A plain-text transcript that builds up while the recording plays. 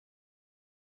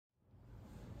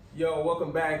Yo,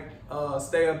 welcome back.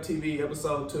 Stay Up TV,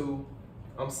 episode 2.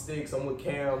 I'm Stixx. I'm with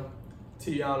Cam,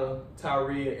 Tiana,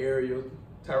 Tyree, and Ariel.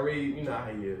 Tyree, you know how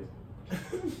he is.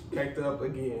 Caked up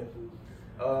again.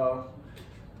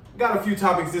 Got a few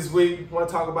topics this week. Want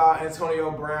to talk about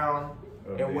Antonio Brown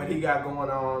and what he got going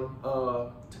on.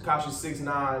 Tekashi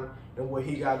 6ix9ine and what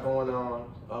he got going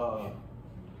on.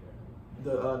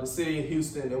 The city of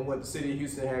Houston and what the city of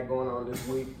Houston had going on this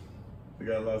week. We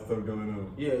got a lot of stuff going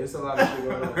on. Yeah, it's a lot of shit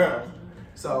going on. Bro.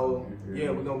 So, yeah,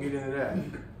 we're going to get into that.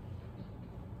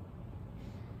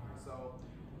 So,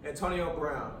 Antonio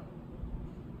Brown.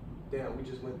 Damn, we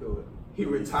just went through it. He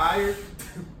retired.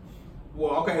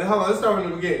 Well, okay, hold on. Let's start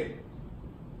from the beginning.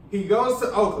 He goes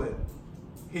to Oakland.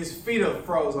 His feet are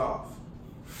froze off.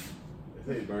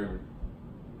 They say he burned him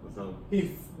or something.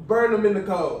 He burned them in the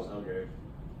cold. Okay.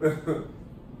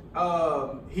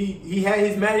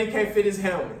 He's mad he can't fit his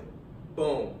helmet.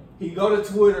 Boom. He go to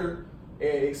Twitter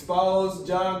and expose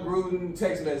John Gruden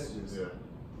text messages. Yeah.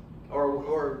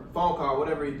 Or phone call,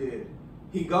 whatever he did.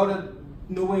 He go to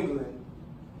New England.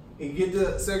 He get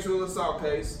the sexual assault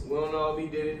case. We don't know if he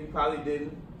did it. He probably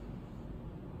didn't.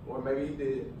 Or maybe he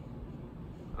did.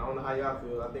 I don't know how y'all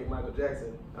feel. I think Michael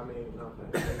Jackson. Okay.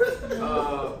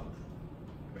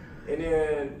 And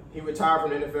then he retired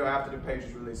from the NFL after the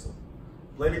Patriots released him.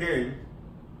 Play the game.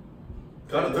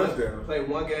 Caught a touchdown. Played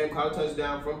one game, caught a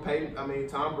touchdown from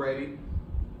Tom Brady.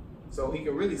 So he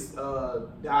can really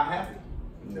die happy.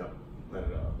 No, not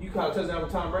at all. You caught a touchdown from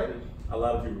Tom Brady? A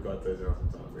lot of people caught touchdowns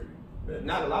from Tom Brady.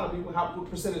 Not a lot of people. What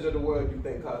percentage of the world do you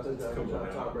think caught a touchdown from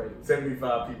Tom Brady?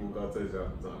 75 people caught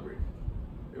touchdowns from Tom Brady.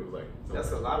 It was like...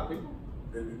 That's a lot of people?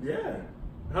 Yeah.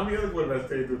 How many other quarterbacks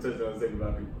carried through a touchdown to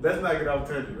 75 people? Let's not get off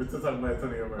tangent. We're still talking about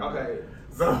Antonio Brown. Okay.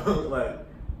 So, like,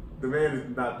 the man is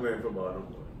not playing football no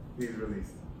more. He's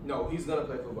released. No, he's going to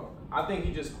play football. I think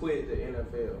he just quit the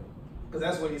NFL. Because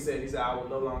that's what he said. He said, I will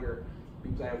no longer be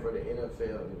playing for the NFL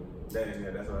anymore.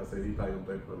 Yeah, that's what I said. He probably going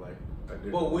to play for, like, a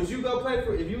different... Well, would you go play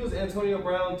for... If you was Antonio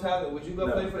Brown talent, would you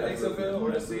go play for the XFL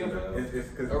or the CFL? It's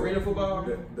because... Arena football?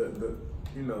 The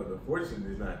fortune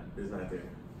is not there.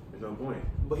 There's no point.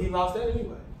 But he lost that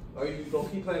anyway. Or you going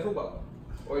to keep playing football?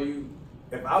 Or you...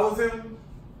 If I was him,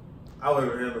 I would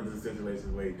have handled this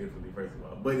situation way differently, first of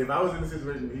all. But if I was in the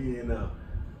situation he in now,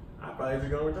 I'd probably just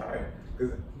go retire.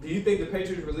 Do you think the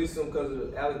Patriots released him because of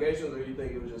the allegations, or do you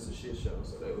think it was just a shit show?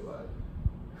 So they were like...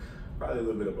 Probably a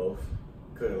little bit of both.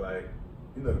 Because, like,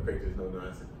 you know the Patriots no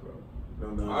nonsense, bro. No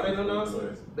nonsense. Are they no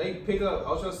nonsense? They pick up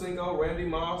Ocho Cinco, Randy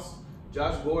Moss,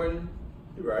 Josh Gordon.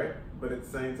 You're right. But at the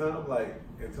same time, like,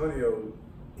 Antonio,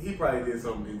 he probably did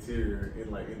something interior,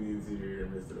 in the interior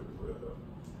and messed it up as well, though.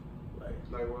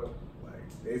 Like what?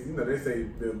 They say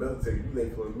Bill Belichick, you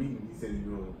late for a meeting, he said he's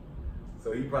going.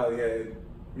 So he probably had,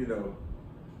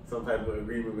 some type of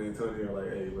agreement with Antonio,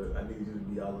 like, hey, look, I need you to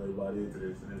be all the way bought into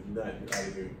this, and if you're not, you're out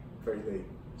of here first day.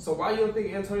 So why you don't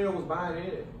think Antonio was buying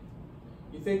in?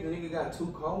 You think the nigga got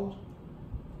too cold?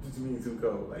 What you mean too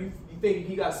cold? Like, you think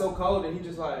he got so cold that he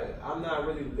just like, I'm not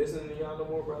really listening to y'all no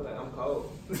more, bro? Like, I'm cold.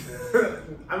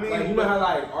 I mean, like, you know how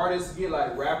like artists get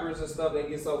like rappers and stuff, they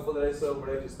get so full of themselves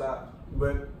where they just stop.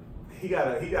 But he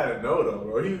gotta know though,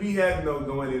 bro. He had to know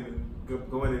going into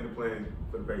playing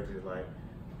for the Patriots, like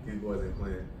these boys ain't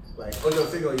playing. Like Ocho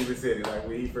Cinco even said it, like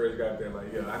when he first got there,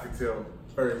 like I could tell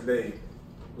first day,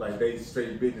 like they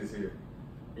straight business here.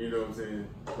 You know what I'm saying?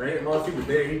 Randy Moss, he was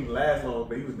there. He didn't last long,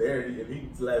 but he was there. He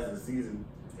lasted the season.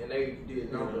 And they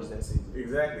did numbers that season.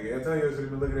 Exactly. Antonio should have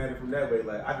been looking at it from that way.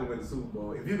 Like, I can win the Super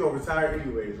Bowl. If you're going to retire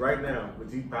anyways, right now,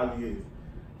 which he probably is,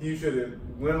 you should have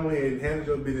went away and handled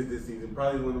your business this season.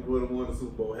 Probably would have won the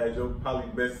Super Bowl, had your probably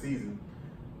best season.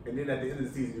 And then at the end of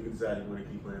the season, you can decide you want to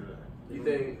keep playing or not. You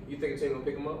think a team going to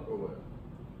pick him up or what?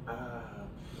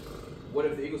 What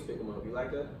if the Eagles pick him up? You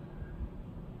like that?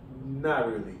 Not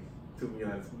really. To be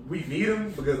honest, we need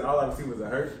him because all our receivers are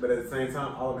hurt, but at the same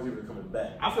time, all our receivers are coming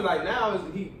back. I feel like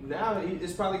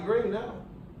it's probably green now.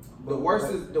 The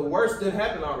worst did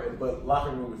happen already. But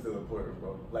locker room is still important,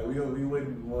 bro. Like we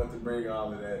wouldn't want to bring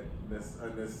all of that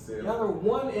unnecessarily. Y'all are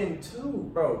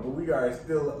 1-2, bro. But we are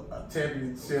still a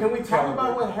championship. Can we talk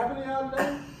about what happened to y'all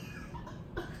today?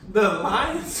 The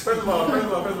Lions. First of all,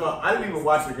 I didn't even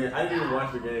watch the game. I didn't even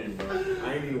watch the game, bro.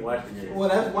 I didn't even watch the game. Well,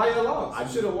 that's why you lost. I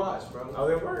should have watched, bro. I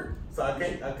was at work, so I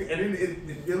can't. And then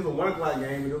it was a 1 o'clock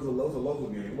game, and it was a local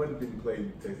game. It wasn't being played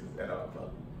in Texas at all,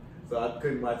 probably. So I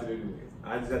couldn't watch it anyways.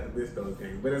 I just have to list those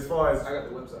games. But as far as I got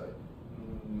the website.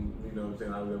 You know what I'm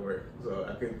saying? I was at work, so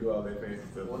I couldn't do all that fancy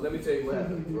stuff. Well, let me tell you what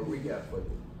happened. For a recap for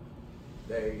you.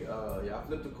 Y'all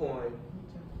flipped a coin,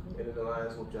 and then the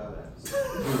Lions whooped y'all ass.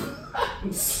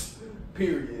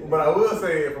 Period. But I will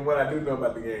say, from what I do know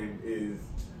about the game, is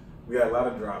We had a lot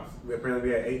of drops. Apparently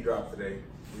we had 8 drops today.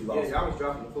 We lost. Yeah, y'all was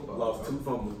dropping the football. Lost 2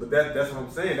 fumbles. But that's what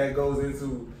I'm saying. That goes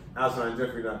into Alshon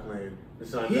Jeffrey not playing.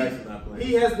 Deshaun Jackson not playing.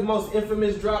 He has the most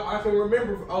infamous drop I can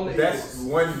remember on the That's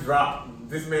Eagles. one drop.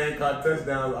 This man caught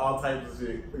touchdowns, all types of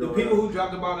shit. The people who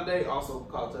dropped the ball today also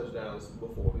caught touchdowns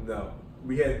before. No.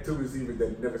 We had 2 receivers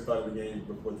that never started the game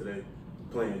before today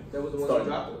playing. That was the one who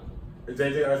dropped it.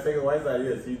 JJ Arcega-Whiteside,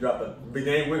 yes, he dropped the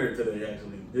game winner today,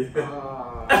 actually.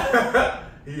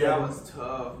 That was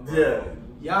tough, bro. Yeah.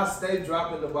 Y'all stay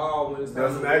dropping the ball when it's time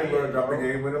Nelson to Aguilar win, dropped the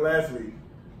bro. game winner last week.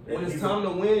 When it's time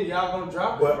to win, y'all gonna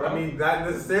drop it, But, bro. I mean, not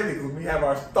necessarily, because we have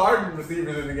our starting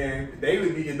receivers in the game. They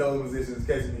would be in those positions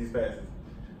catching these passes.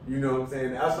 You know what I'm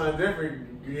saying? Alshon Jeffrey,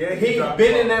 yeah, he dropped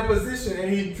been the in ball. that position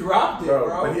and he dropped it,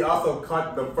 bro. But he also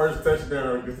caught the first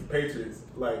touchdown against the Patriots.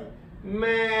 Like,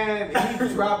 Man, he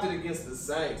dropped it against the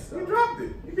Saints. he Though. dropped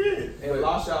it. He did. And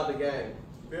lost y'all the game.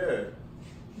 Yeah.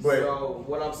 But So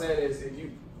what I'm saying is, if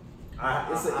you,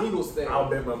 it's an Eagles thing. I'll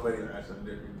bet my money on Alshon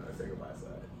Jeffrey and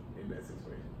Arcega-Whiteside in that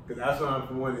situation. Because Alshon,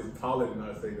 for one, is taller than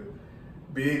Arcega,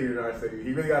 bigger than Arcega.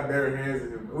 He really got better hands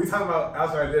than him. We talking about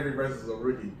Alshon Jeffrey versus a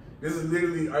rookie. This is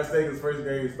literally Arcega's first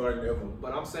game starting ever.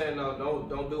 But I'm saying no,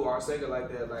 don't do Arcega like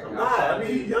that. Like I'm not. I mean,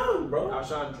 he's young, bro.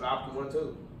 Alshon dropped one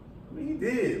too. I mean, he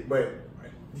did, but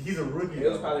he's a rookie. It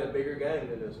was probably a bigger game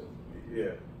than this one. Yeah,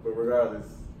 but regardless,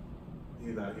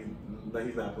 he's not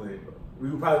playing, bro. We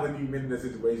probably wouldn't even been in that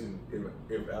situation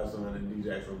if Alshon and D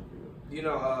Jackson on the field. You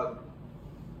know,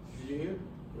 did you hear?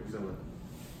 What you talking about?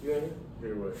 You ain't hear?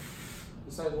 Hear what?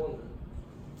 The Saints won.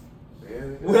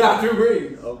 Man. Without Drew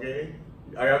Brees. Okay.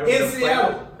 In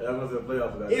Seattle. I was in the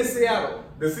playoffs for that. In Seattle.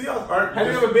 The Seahawks aren't. Have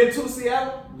you ever been to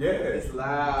Seattle? Yeah. It's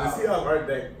loud. The Seahawks aren't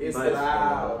that It's nice.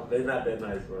 loud. They're not that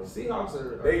nice, bro. Seahawks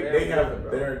are They very have good,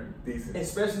 bro. they're decent.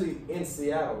 Especially in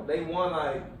Seattle. They won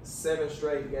like 7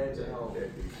 straight games at home. They're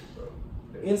decent, bro.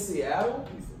 They're In Seattle?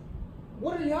 decent.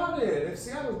 What are y'all then? If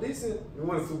Seattle's decent, We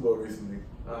won a Super Bowl recently.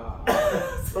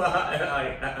 So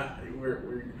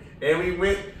and we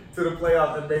went to the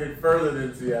playoffs and made it further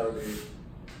than Seattle did.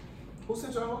 who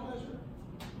sent y'all home last year?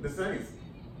 The Saints.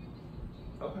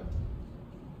 Okay.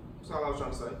 That's all I was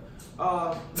trying to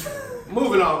say.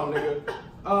 Moving on, nigga.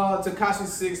 Tekashi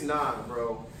 6ix9ine,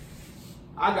 bro.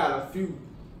 I got a few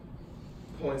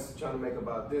points trying to make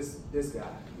about this guy.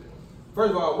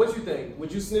 First of all, what you think?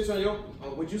 Would you snitch on your?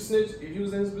 Would you snitch if you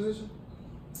was in his position?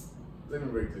 Let me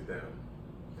break this down,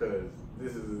 because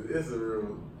this is a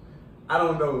real. I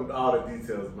don't know all the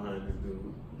details behind this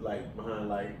dude,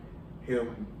 behind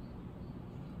him.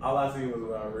 All I seen was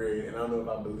what I read, and I don't know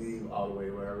if I believe all the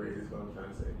way what I read. Is what I'm trying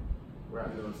to say. Right.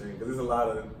 You know what I'm saying? Because there's a lot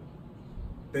of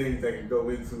things that can go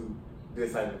into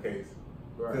this type of case.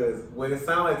 Right. Because what it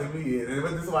sounds like to me is, and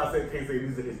this is why I can't say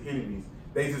these are his enemies.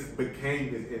 They just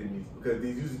became his enemies because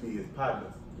these used to be his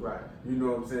partners. Right. You know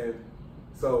what I'm saying?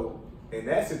 So in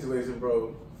that situation,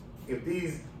 bro, if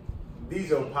these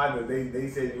your partners, they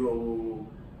said you know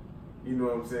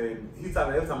what I'm saying? He's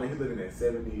talking he's looking at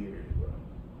 70 years, bro.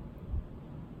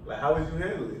 Like, how would you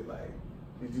handle it? Like,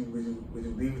 would you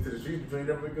leave it to the streets, but you ain't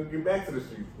never gonna get back to the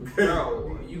streets?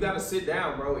 Bro, you gotta sit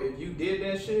down, bro. If you did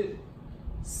that shit,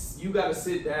 you gotta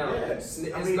sit down. Yeah.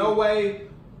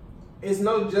 It's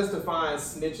no justifying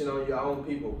snitching on your own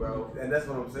people, bro. And that's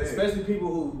what I'm saying. Especially people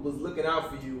who was looking out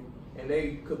for you, and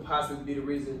they could possibly be the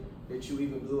reason that you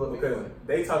even blew up. Because anyway.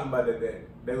 they talking about that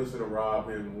they was gonna rob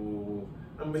him. Ooh.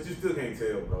 I mean, but you still can't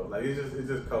tell, bro. Like, it's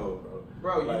just cold, bro.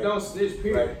 Bro, like, you don't snitch,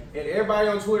 period. like, and everybody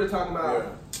on Twitter talking about,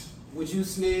 yeah. would you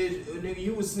snitch? Nigga,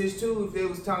 you would snitch too if they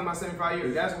was talking about 75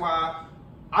 years. That's why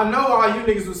I know all you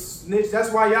niggas was snitch. That's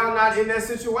why y'all not in that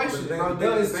situation, bro.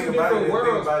 It's two different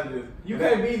worlds. You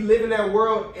can't be living that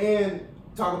world and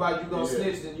talk about you gonna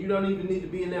snitch, and you don't even need to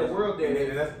be in that world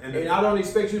there. And I don't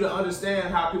expect you to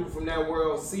understand how people from that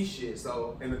world see shit.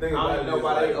 So and the thing I about don't it know is,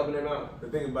 why they like, open their mouth. the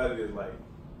thing about it is, like,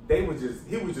 he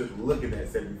was just looking at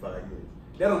 75 years.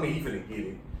 That don't mean he finna get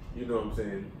it. You know what I'm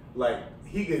saying? Like,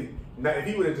 he could, if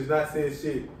he would have just not said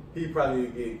shit, he probably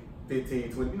would get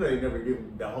 15, 20. You know, they never give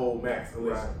him the whole max.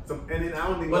 Unless and then I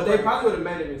don't think. But they probably would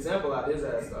have made an example out of his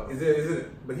ass, though. Is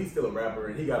it? But he's still a rapper,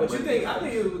 and he got. But you think? I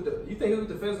think he was with the. You think he was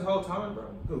with the feds the whole time, bro?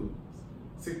 Who?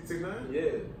 6ix9ine?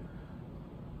 Yeah.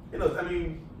 You know, I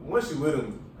mean, once you with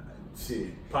him,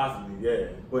 shit, possibly, yeah.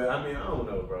 But I mean, I don't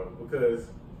know, bro, because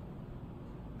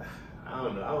I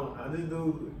don't know. This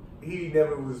dude, he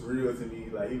never was real to me.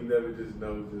 Like, he never just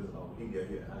knows I can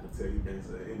tell you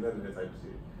gangster, and none of that type of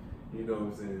shit. You know what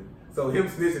I'm saying? So him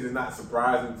snitching is not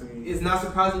surprising to me. It's not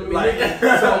surprising to me. Like,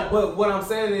 so, but what I'm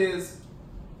saying is,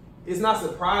 it's not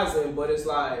surprising, but it's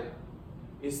like,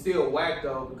 it's still whack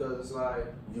though, because it's like,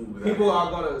 people are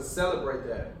gonna celebrate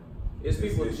that. It's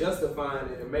people justifying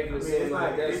it and making it seem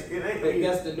like that's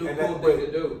the new cool thing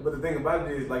to do. But the thing about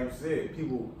it is, like you said,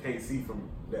 people can't see from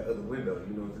that other window.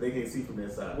 You know, they can't see from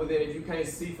that side. Well, then if you can't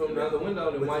see from the other window,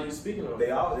 then why are you speaking on it? They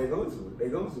go to it. They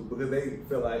go to it because they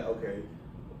feel like, okay,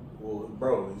 well,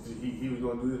 bro, he was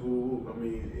gonna do this. I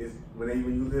mean, it's when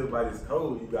you live by this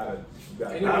code, you gotta.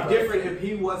 And it'd be different if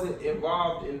he wasn't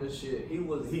involved in the shit. He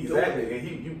was exactly, doing it.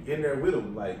 and you in there with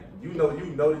him, like you know.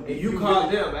 And you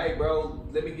called them, hey, bro,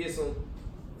 let me get some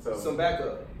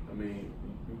backup. I mean,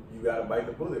 you gotta bite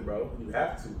the bullet, bro. You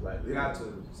have to, like, you got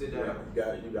to sit down.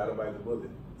 You gotta bite the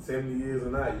bullet. 70 years or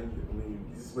not,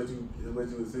 this is what you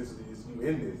essentially you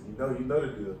in this. You know the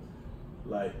deal,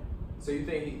 like. So you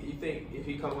think if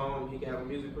he come home he can have a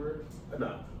music career?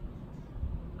 No.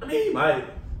 I mean, he might,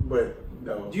 but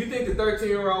no. Do you think the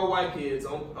 13-year-old white kids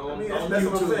on that's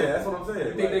YouTube? what I'm saying. That's what I'm saying.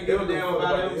 You think they give a damn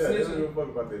about him snitching? They don't give a fuck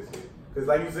about that shit. Because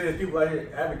like you said, people out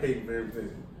here advocating for him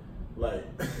snitching. Like,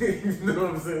 you know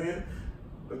what I'm saying?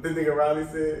 But this nigga Riley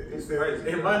said, he said,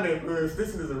 in my neighborhood,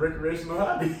 snitching is a recreational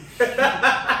hobby.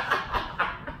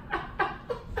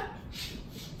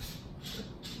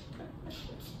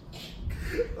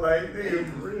 Like, nigga,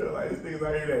 for real. Like, these niggas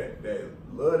out here that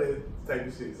love that type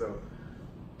of shit. So,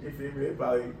 you feel me? They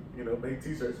probably, make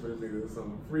t-shirts for this nigga or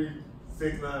something. Free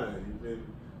 6ix9ine, you feel me?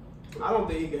 I don't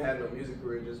think he can have no music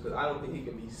career just because I don't think he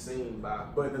can be seen by.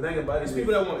 But the thing about it is,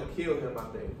 people that want to kill him, I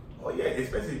think. Oh, yeah,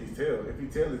 especially if he tell. If he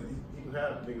tell, he can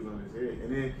have niggas on his head.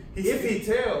 And then, if he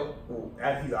tell. Well,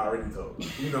 after he's already told.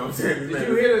 You know what I'm saying? Did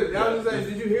you hear I was just saying,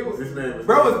 did you hear what this man was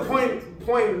bro was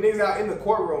pointing niggas out in the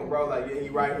courtroom, bro, like, yeah, he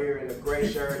right here in the gray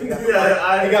shirt. He got the,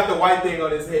 he got the white thing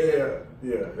on his head.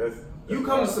 Yeah, that's you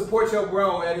come to support your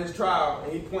bro at his trial,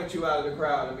 and he points you out of the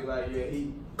crowd and be like, yeah,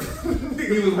 he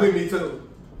was with me too.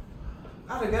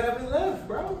 I'd have got up and left,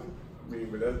 bro. I mean,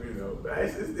 but that's,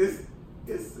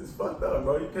 it's fucked up,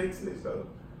 bro. You can't snitch, though.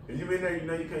 If you in there, you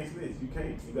know you can't snitch. You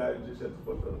can't. You gotta just shut the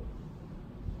fuck up.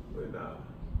 But nah.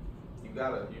 You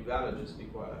gotta just be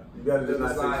quiet. You gotta just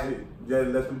not say shit. You gotta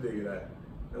let them figure it out.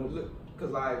 Look,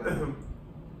 cause like,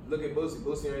 look at Boosie.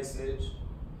 Boosie ain't snitch.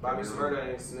 Bobby Smurda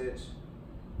ain't snitch.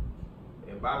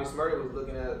 And Bobby Smurda was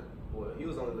looking at, he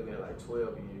was only looking at like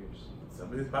 12 years.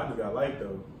 Some of his partners got light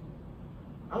though.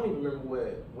 I don't even remember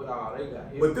what all they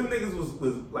got. But them niggas was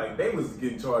like, they was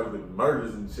getting charged with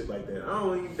murders and shit like that. I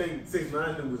don't even think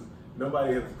 6ix9ine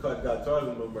nobody got charged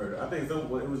with no murder. I think it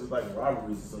was just like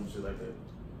robberies or some shit like that.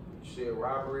 Shit,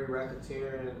 robbery,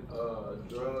 racketeering,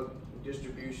 drug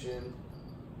distribution,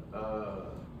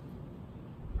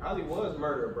 probably was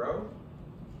murder, bro.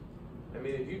 I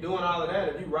mean, if you doing all of that,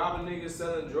 if you robbing niggas,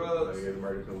 selling drugs, yeah,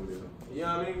 murder come with it. You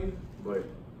know what I mean? But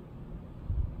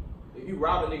if you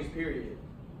robbing niggas, period,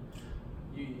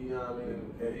 you know what I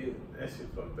mean? That shit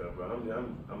fucked up, bro.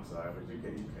 I'm sorry, but you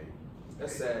can't.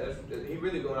 That's sad. He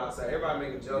really going outside. Everybody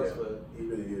making jokes, but he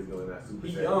really is going out super.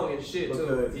 He young and shit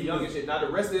too. He young and shit. Now the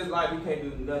rest of his life, he can't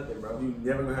do nothing, bro. You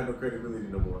never gonna have no credibility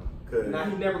no more. Now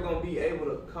he never gonna be able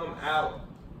to come out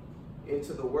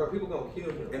into the world. People gonna kill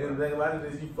him. And then the thing about it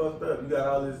is, you fucked up. You got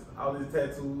all these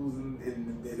tattoos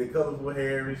and the colorful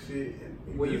hair and shit.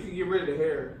 Well, you can get rid of the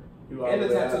hair and the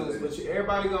tattoos, but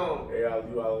everybody gonna.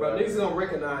 Bro, niggas gonna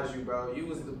recognize you, bro. You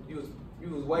was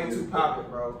way too poppin',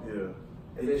 bro. Yeah.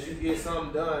 Unless you get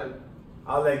something done.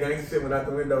 All that gangster shit went out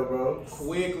the window, bro.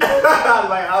 Quickly.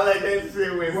 Like, all that gangster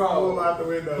shit went out the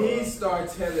window. He started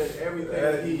telling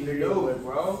everything he knew,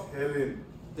 bro.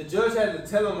 The judge had to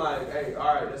tell him, like, hey,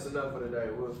 all right, that's enough for today.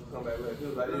 We'll come back later. He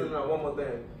was like, no, one more thing.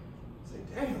 I said,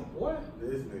 damn, what?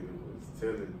 This nigga was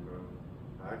telling, bro.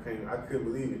 I couldn't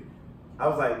believe it. I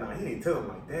was like, nah, he ain't telling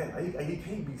like that. Like, he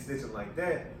can't be snitching like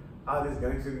that. All this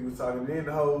gangster he was talking. Then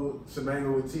the whole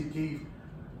shemango with Chief Keef.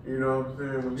 You know what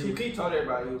I'm saying? Chief Keef told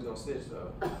everybody he was gonna snitch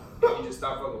though. And he just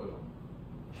stopped fucking with him.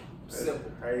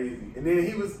 Simple. Crazy. And then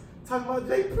he was talking about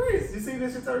Jay Prince. You see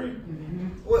this shit, Terry?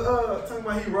 Mm-hmm. Well, talking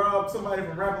about he robbed somebody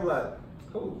from Rap-A-Lot.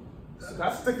 Who?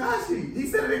 Tekashi. He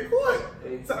said it in court.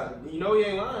 Hey, you know he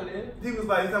ain't lying, man. He was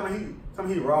like, talking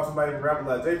he robbed somebody from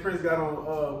Rap-A-Lot. Jay Prince got on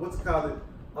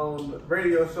on the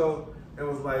radio show and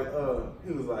was like,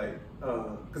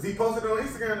 cause he posted on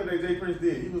Instagram today. Jay Prince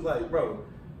did. He was like, bro.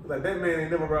 Like, that man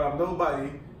ain't never robbed nobody.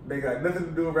 They got nothing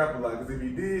to do with Rap-A-Lot. Because if he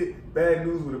did, Bad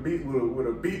News would have beat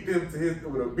him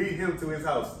to his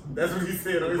house. That's what he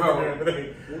said on Instagram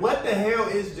today. What the hell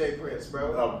is Jay Prince,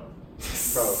 bro? Bro,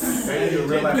 this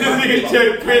nigga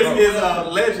Jay Prince is a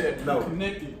legend. No,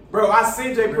 connected. Bro, I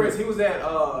seen Jay Prince. He was at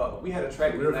we had a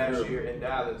track meet last year in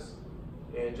Dallas.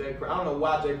 And Jay Prince, I don't know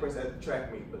why Jay Prince at the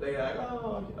track meet, but they like,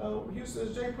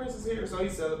 Houston's Jay Prince is here. So he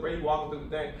celebrated, he walking through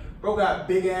the thing. Bro got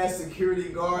big ass security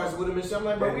guards with him and shit. I'm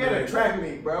like, bro, we at a track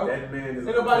meet, bro. That man is.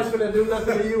 Ain't nobody's gonna do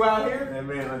nothing to you out here. That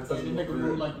man untouchable. That nigga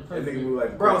move like the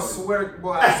president. Bro, swear to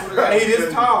God, he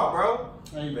this tall, bro.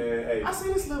 Hey, Man, hey. I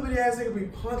seen this little bitty ass nigga be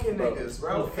punking niggas,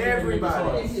 bro. Oh,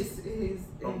 Everybody. And his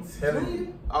I'm telling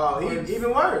you. Oh, he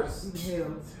even worse. Hell.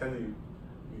 I'm telling you,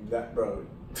 that bro.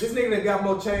 This nigga that got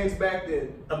more chains back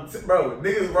then. Bro,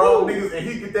 niggas roll niggas, and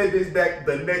he get that bitch back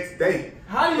the next day.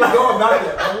 How do you go about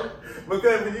that, bro?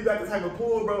 Because when you got this type of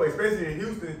pool, bro, especially in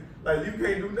Houston, like you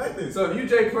can't do nothing. So if you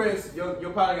Jay Prince,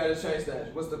 your partner got a chain stash.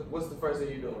 What's the first thing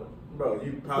you doing? Bro,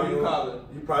 you probably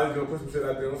gonna put some shit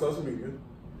out there on social media.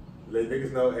 Let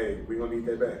niggas know, hey, we gonna need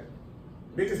that back.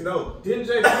 Niggas know. Didn't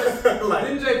Jay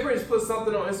Prince put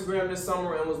something on Instagram this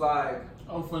summer and was like,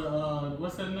 oh, for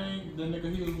what's that name? The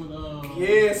nigga he was with.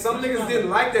 Yeah, some niggas didn't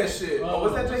like that shit.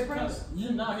 Was that Jay Prince?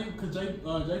 Yeah, nah, cause Jay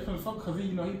Prince fuck, cause he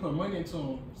put money into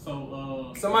him.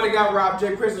 So somebody got robbed.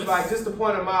 Jay Prince was like, just to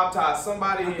point a mob tie.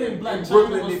 Somebody in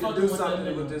Brooklyn need to do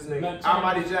something with this nigga.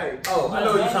 Almighty J. Oh, I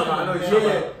know what you're talking about. I know what you're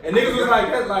talking about. And niggas was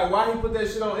like, why he put that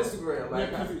shit on Instagram? Like,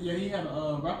 he had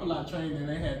a rap a lot train and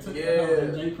they had took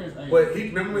Jay Prince. But he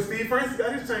remember when Steve Francis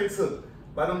got his chain took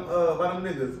by them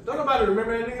niggas. Don't nobody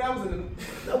remember that nigga?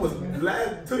 That was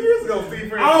 2 years ago, Steve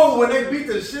Francis. Oh, when they beat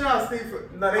the shit out of Steve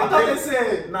Francis. No, I thought they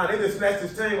said. Nah, they just snatched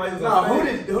his chain while he was on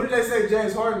stage. Who did they say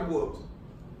James Harden whooped?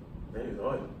 James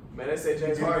Harden. Man, they say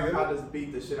James Harden probably just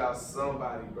beat the shit out of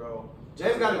somebody, bro.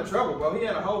 James got in trouble, bro. He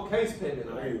had a whole case pending.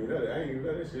 I ain't even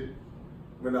know that shit.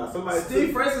 But nah, somebody.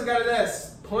 Steve Francis got his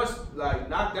ass punched, like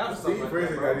knocked out or something. Steve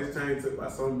Francis got his chain took by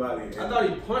somebody. I thought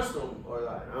he punched him or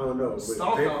like. I don't know.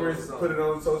 But Jay Francis put it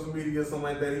on social media or something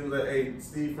like that. He was like, "Hey,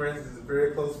 Steve Francis is a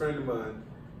very close friend of mine.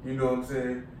 You know what I'm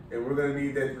saying? And we're gonna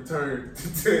need that return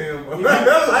to him."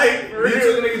 Like, you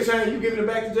took a nigga chain, you giving it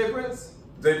back to Jay Prince?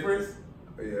 Jay Prince?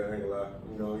 Oh, yeah, I ain't gonna lie.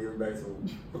 I'm gonna give it back to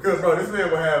him. Because, bro, this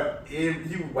man would have, he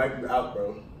would wipe you out,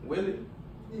 bro. Will he?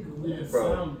 Yes,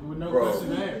 bro, with no bro.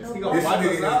 question asked. He gonna wipe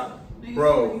us out?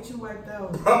 Bro. Get you wiped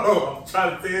out. Bro, I'm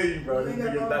trying to tell you, bro. This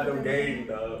nigga's not no game,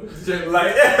 dog.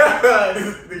 Like,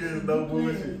 this nigga is no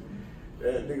bullshit.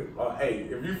 That nigga, hey,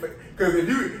 if you,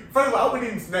 first of all, I wouldn't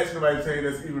even snatch nobody's chain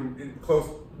that's even close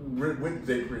with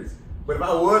Jay Prince. But if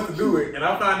I was to do it and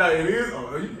I find out it is,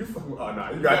 you fucking, nah,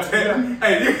 you got to,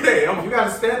 you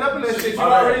gotta stand up in that shit. You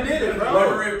already did it, bro.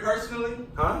 Deliver it personally?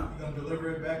 Huh? You gonna deliver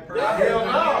it back Yeah, personally?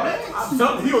 hell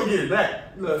no. He gonna get it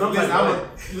back. Look,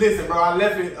 listen, bro, I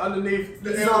left it underneath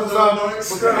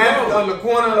on the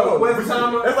corner of West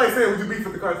Timer. That's like saying, would you beef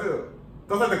with the cartel?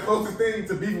 That's like the closest thing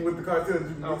to beefing with the cartel that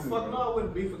you can Oh, get to. fuck no, I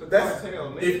wouldn't beef with the That's, cartel,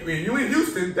 man. if you in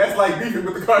Houston, that's like beefing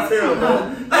with the cartel,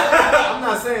 bro. I'm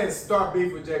not saying start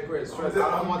beef with Jay Prince. Trust me.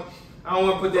 I don't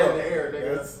want to put that in the air,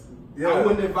 nigga. I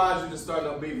wouldn't advise you to start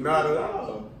no beef. Not at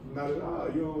all. Not at all.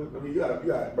 You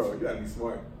gotta be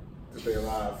smart to stay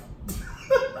alive.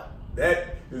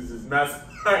 That is just not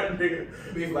smart,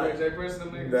 nigga. Beef with Jay Prince,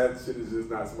 nigga. That shit is just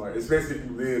not smart, especially if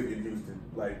you live in Houston.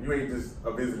 Like, you ain't just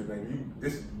a visitor thing.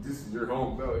 This is your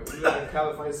home, bro. If you live in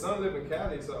California, his son live in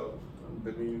Cali, so I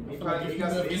mean, he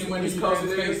got some East Coast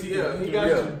niggas. Yeah, he got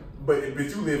you. But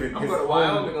you live in I'm his going to home.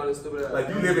 Wyoming on this stupid ass. Like,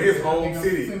 you live in his home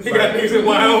city. He got niggas in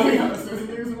Wyoming.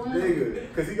 Nigga,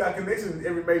 because he got connections in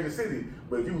every major city.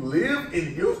 But if you live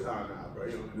in Houston, nah, bro,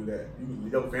 you don't do that.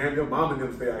 Your family, your mom and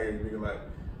them stay out here, nigga, like,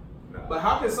 nah. But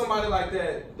how can somebody like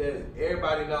that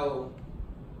everybody know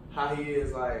how he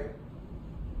is, like,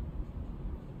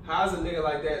 how's a nigga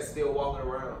like that still walking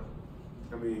around?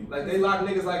 I mean, like, they lock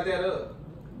niggas like that up.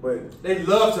 But they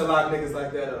love to lock niggas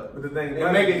like that up. But the thing,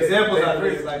 they make examples out of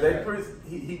niggas like that. Prince,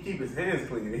 he keep his hands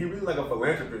clean. He really like a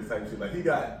philanthropist type shit. Like, he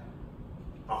got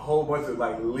a whole bunch of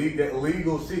like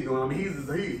legal shit going on. I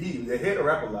mean, he's the head of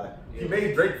rap a lot. Yeah. He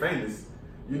made Drake famous.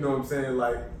 You know what I'm saying?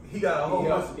 Like, he got a whole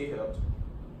bunch. He helped.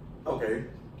 Okay,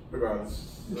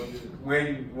 regardless.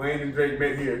 Wayne and Drake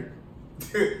met here.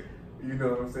 You know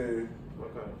what I'm saying?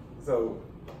 Okay. So,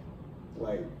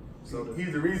 like,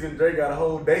 he's the reason Drake got a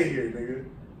whole day here, nigga.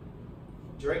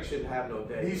 Drake shouldn't have no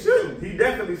day. He shouldn't. He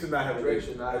definitely should not have a day. Drake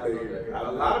should not have no day here.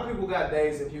 A lot of people got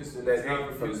days in Houston that's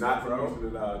not from Houston,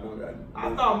 bro.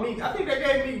 I think they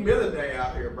gave Meek Mill a day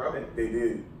out here, bro. They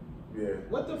did. Yeah.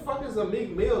 What the fuck is a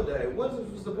Meek Mill day?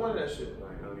 What's the point of that shit?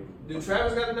 Do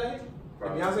Travis got a day? Do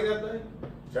Beyonce got a day?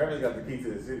 Travis got the key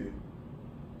to the city.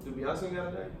 Do Beyonce got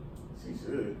a day? She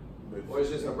should. Or it's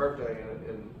just her birthday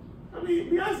and I mean,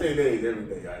 Beyonce days every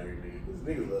day out here, nigga. Cause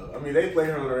niggas love. I mean, they play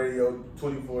her on the radio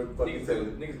 24 fucking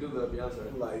 7. Niggas do love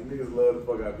Beyonce. Like niggas love the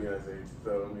fuck out Beyonce.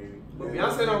 So I mean, But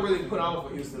Beyonce don't really put on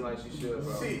for Houston like she should,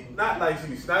 bro. She not like she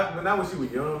not when she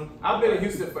was young. I've been in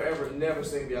Houston forever, never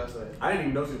seen Beyonce. I didn't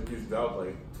even know she was Houston. I was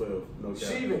like 12. No cap.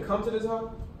 She even come to this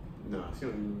house? Nah, she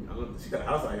don't even. I don't. She got a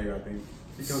house out here. I think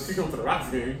she comes to the Rocks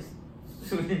games. She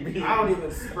don't even be. I don't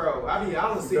even, bro. I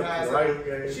don't see her ass. Right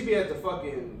game. She be at the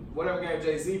fucking whatever game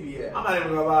Jay-Z be at. I'm not even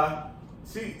gonna lie.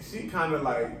 She kind of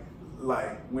like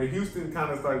when Houston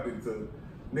kind of started to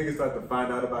niggas started to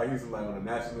find out about Houston like on a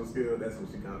national scale. That's when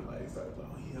she kind of like started like,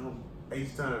 oh yeah, I'm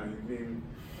H-time. You feel me?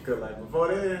 Cause like before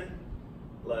then,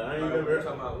 like I ain't never. We're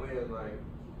talking about when like.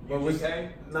 What's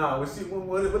that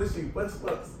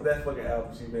fucking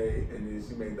album she made, and then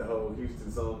she made the whole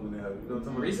Houston song and that, you know what I'm talking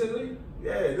about? Recently?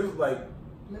 Yeah, this was like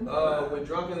with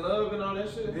Drunken Love and all that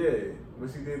shit? Yeah, when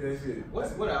she did that shit.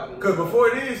 What album? Cause before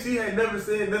this, she had never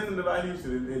said nothing about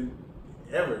Houston in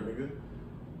ever, nigga.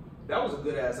 That was a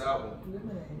good ass album.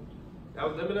 Lemonade. That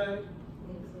was Lemonade?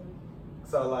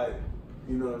 So like,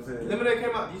 you know what I'm saying? Lemonade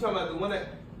came out, you talking about the one that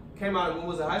came out when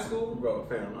was in high school? Bro,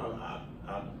 fam,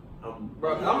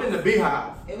 I'm in the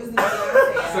Beehive. It was the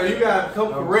Beyonce album. So you gotta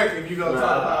come correct if you gonna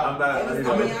talk about. It was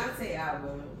the Beyonce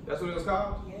album. That's what it was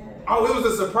called? Yeah. Oh, it was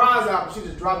a surprise album. She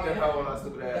just dropped that hoe on our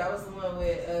stupid ass. That was the one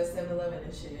with 7-Eleven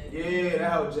and shit. Yeah,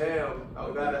 that hoe jam.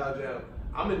 Oh god, that hoe jam.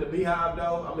 I'm in the Beehive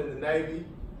though. I'm in the Navy.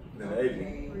 The Navy.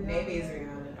 Okay. Navy is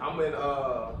Rihanna. I'm in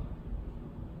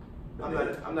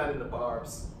I'm not in the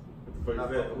Barbs. What the fuck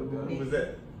is that? Who was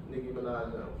that? Nicki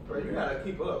Minaj though. Bro, you gotta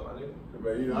keep up, my nigga.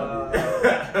 Bro, you know I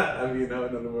mean, no,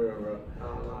 in the world, bro. I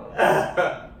don't know.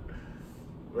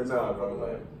 But nah, bro,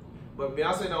 like, but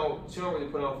Beyonce she don't really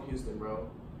put on for Houston, bro.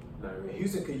 not really.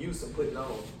 Houston could use some putting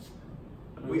on.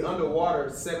 We underwater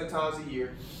 7 times a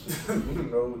year.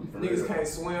 No, Niggas can't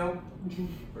swim.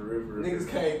 For real. Niggas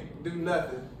can't do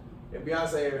nothing. And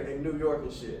Beyonce in New York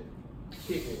and shit.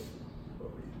 Kicking.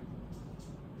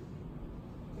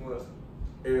 What?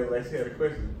 Ariel, like, she had a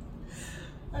question.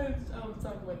 I was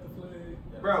talking about the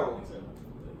flood. Bro.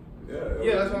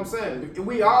 Yeah, that's what I'm saying.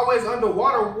 We always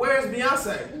underwater. Where's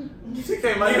Beyonce? She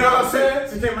came out. You know what I'm saying?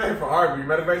 She came out here for Harvey.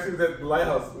 Matter of fact, she was at the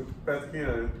lighthouse with Pastor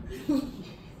Keon.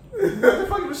 What the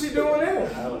fuck was she doing there?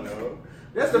 I don't know.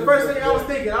 That's the first thing I was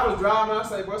thinking. I was driving. I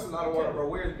was like, bro, it's a lot of water, bro.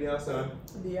 Where's Beyonce?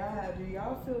 Do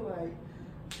y'all feel like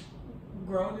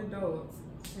grown adults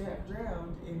should have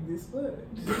drowned in this flood?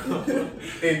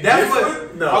 And that's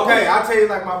what. No. Okay, I'll tell you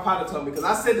like my partner told me because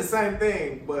I said the same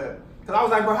thing, but because I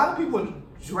was like, bro, how do people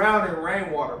drown in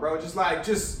rainwater, bro? Just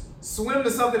swim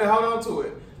to something and hold on to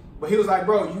it. But he was like,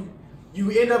 bro,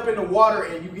 you end up in the water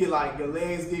and you get like your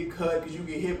legs get cut because you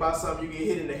get hit by something, you get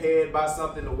hit in the head by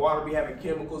something. The water be having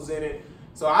chemicals in it.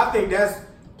 So I think that's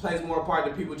plays more part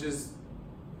than people just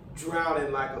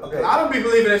drowning like. Okay. I don't be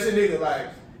believing that shit either. Like,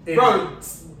 bro,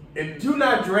 do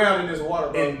not drown in this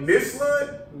water, bro. In this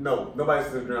flood, no, nobody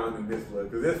should have drowned in this flood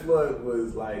because this flood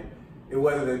was like it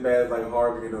wasn't as bad as like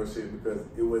Harvey and those shit because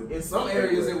it was in some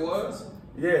areas it was.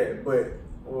 Yeah, but it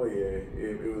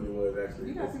really was actually.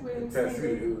 You got people in the Tennessee,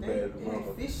 state, it was bad as they had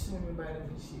motherfucker. fish swimming by them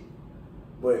and shit.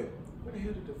 But Where the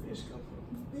hell did the fish come from?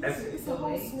 It's a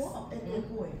whole swamp at that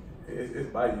point. it's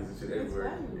bayous and shit It's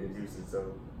everywhere bayous. in Houston, so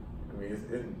I mean it's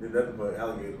nothing but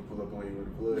alligators to pull up on you when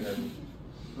the flood happens.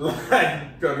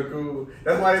 Like kind of cool.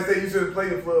 That's why they say you shouldn't play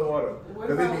in flood water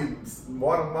because it be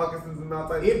water moccasins and all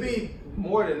types. It be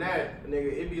more than that,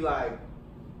 nigga. It be like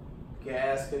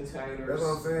gas containers. That's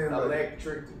what I'm saying.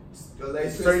 Electric.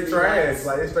 It's straight trash.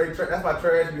 Like it's straight trash. That's why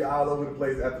trash be all over the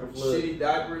place after the flood. Shitty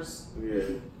diapers.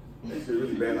 Yeah, that shit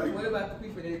really bad. Like What about the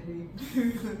people that be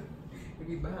they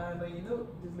be behind on your note?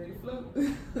 Just let it float.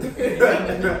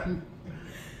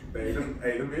 hey,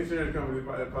 them insurance companies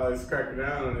probably cracking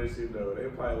down on this shit though. They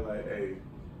probably like, hey,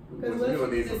 Because what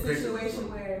if it's a situation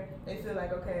where they feel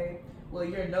like, okay, well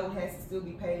your note has to still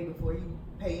be paid before you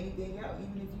pay anything out,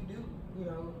 even if you do, you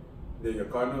know. Yeah, your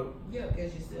car note. Yeah,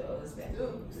 because you still owe us back.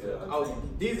 Oh,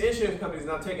 these insurance companies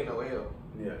not taking no L.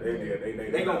 Yeah,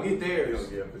 they gonna get theirs.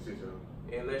 They gonna get for shit, yo.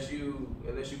 Unless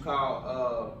you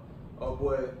call oh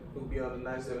boy who be on the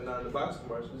 979 the box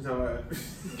commercials.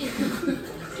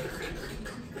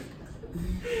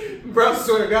 Bro,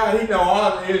 swear to God, he know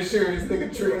all the insurance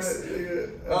nigga tricks.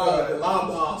 The law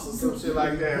boss or some shit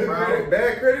like that, bro.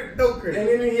 Bad credit, no credit. And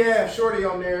then you have Shorty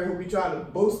on there who be trying to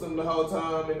boost them the whole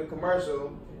time in the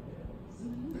commercial.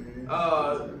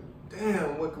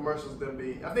 Damn, what commercials them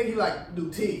be? I think he like do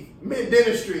teeth, mint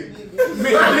dentistry, mint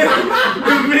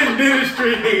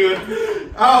dentistry, nigga.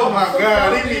 Oh my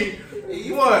God, he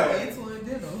be what? Antoine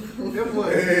Dental. Them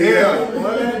what? Yeah,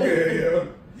 what?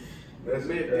 That's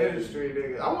Mid crazy. dentistry,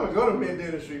 nigga. I want to go to mid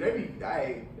dentistry. They be,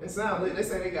 hey, it sounds lit. They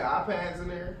say they got iPads in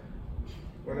there.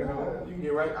 What the hell? You can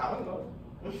get right. I don't know.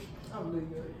 I'm really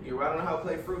good. Get right on how to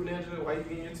play Fruit Ninja while you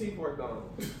getting your teeth worked on.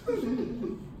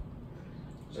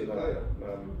 Shit, Nah, like nah,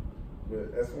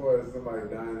 but as far as somebody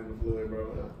dying in the flood,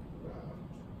 bro,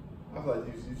 nah. I feel like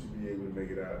you should be able to make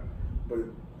it out. But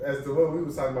as to what we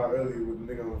was talking about earlier with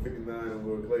the nigga on 59 and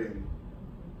Will Clayton,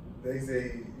 they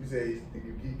say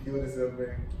he killed himself,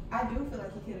 man. I do feel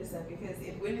like he killed himself because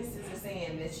if witnesses are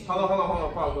saying that you. hold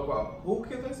on, pause. Who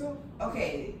killed himself?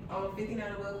 Okay, on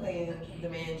 59 Will Clayton, the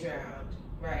man drowned,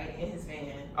 right, in his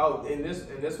van. Oh, in this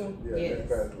one? Yeah, Yes.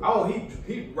 that's fast. Oh,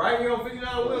 he right here on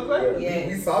 59 Will Clay? Yeah.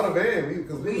 We saw the van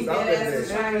because we We was did out that was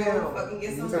day. trying to go fucking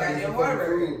get some goddamn water.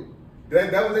 food.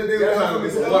 That was that day. That's how we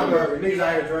it's was a water. Niggas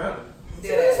out here drowning.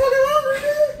 Yeah.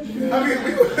 I mean,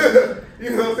 you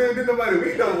know what I'm saying? Didn't nobody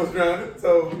we know was drowning.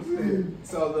 So,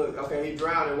 So look, okay, he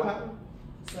drowned and what happened?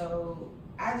 So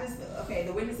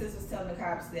the witnesses was telling the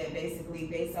cops that basically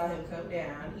they saw him come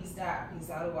down, he stopped, he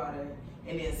saw the water,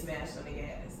 and then smashed on the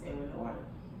gas and went in the water.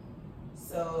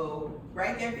 So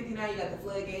right there, 59, you got the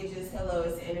flood gauges. Hello,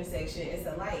 it's the intersection. It's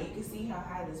a light. You can see how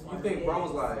high this water You think is. bro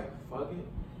was like, fuck it?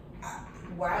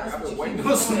 Why else I've would been you waiting keep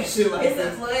on some doing it? shit like It's this.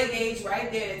 a flood gauge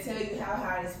right there to tell you how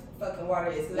high this fucking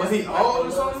water is. 'Cause Was that's he like old the or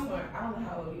lowest something? point. I don't know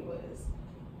how old he was.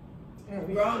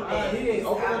 He Grown man. ain't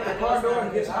open up the I know car it's door not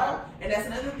and a get good out. job. And that's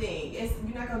another thing.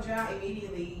 You're not gonna drown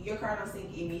immediately. Your car don't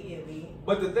sink immediately.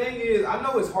 But the thing is, I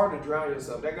know it's hard to drown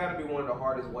yourself. That gotta be one of the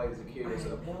hardest ways to kill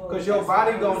yourself. I know, Because your that's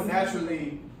body what I was gonna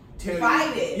naturally tell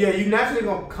Fight you. it. Yeah, you naturally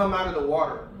gonna come out of the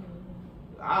water.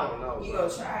 I don't know. You bro.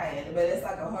 gonna try it, but it's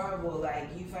like a horrible, like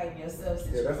you fighting yourself yeah,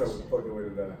 situation. that's a fucking way to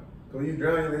die. Cause when you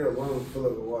drown, your lungs full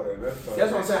of water, and that's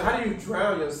That's what I'm saying. How do you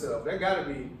drown yourself? That gotta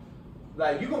be,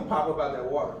 like, you gonna pop up out that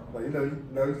water. Like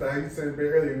you said a bit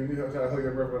earlier, when you trying to hold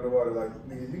your breath underwater, like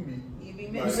nigga, you be. You be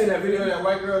You missing. seen that video of that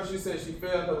white girl? She said she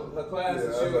failed her class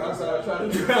and Yeah, she was I outside trying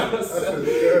to I drown said,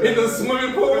 herself yeah. in the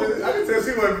swimming pool. I can tell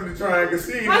she wasn't trying because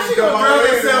she. How she gonna drown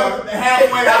herself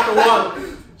halfway out the water?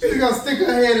 She's gonna stick her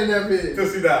head in that bitch. Till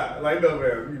she died. Like no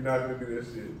man, you not gonna do that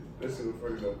shit. That shit was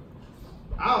funny though.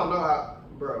 I don't know how,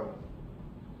 bro.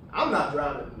 I'm not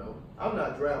drowning, no. I'm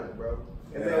not drowning, bro.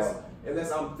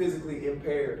 Unless I'm physically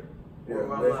impaired. Yeah, Or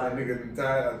if I'm that's like, a nigga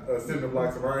tied cinder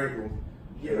blocks of her ankle.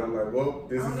 yeah. And I'm like, well,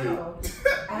 this I is don't know. it.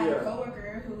 I had Yeah. a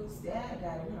coworker whose dad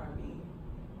died in Harvey.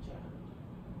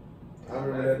 I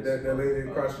remember that lady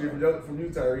across the street from you,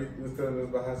 Tyree, was telling us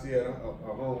about how she had a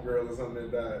homegirl or something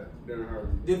that died during her.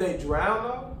 Did they drown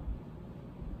though?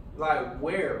 Like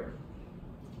where?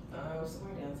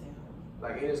 Somewhere downtown.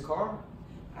 Like in his car?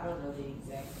 I don't know the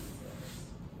exact details.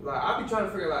 Like I be trying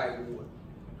to figure like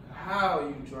how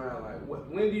you drown. Like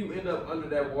when do you end up under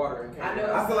that water and I can't?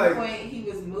 know I at feel some like- point he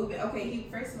was moving. Okay,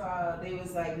 first of all, they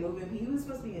was like moving. He was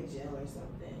supposed to be in jail or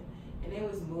something, and they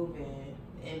was moving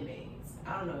inmates.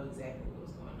 I don't know exactly what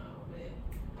was going on, but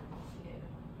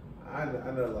yeah.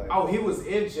 I know, like. Oh, he was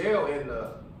in jail in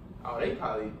the. Oh, they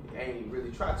probably ain't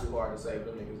really tried too hard to save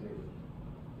them niggas.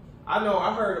 I know.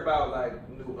 I heard about like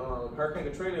Hurricane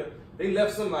Katrina. They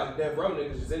left some like death row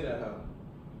niggas just in that house.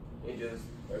 It just.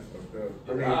 That's fucked up. I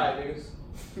Just mean, alright,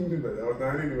 niggas. but that was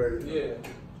not anyway. Yeah.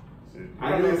 Shit. I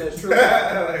don't know if that's true.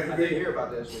 Like, I did hear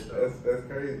about that shit though. That's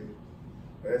crazy.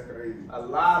 That's crazy. A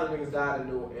lot of niggas died in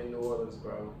New Orleans,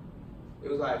 bro. It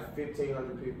was like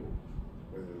 1,500 people.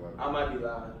 What is it like? I might be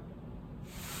lying,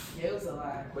 Yeah, it was a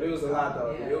lot. but it was a lot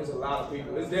though. Yeah. It was a lot of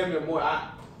people. It's damn near more.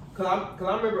 Cause I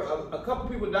remember a couple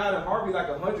people died in Harvey, like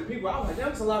 100 people. I was like,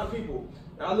 that's a lot of people.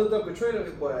 And I looked up Katrina,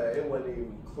 but it wasn't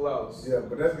even close. Yeah,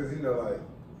 but that's because like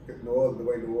New Orleans, the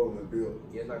way New Orleans is built.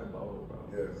 Yeah, it's like a bowl, bro.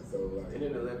 Yeah, so like And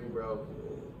then the levee broke.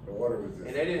 the water was just.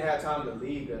 And they didn't have time to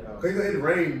leave that house. Cause it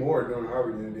rained more during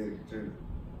Harvey than it did in Katrina.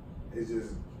 It's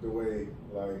just the way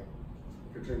like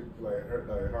Katrina, like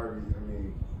Harvey. I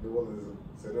mean, New Orleans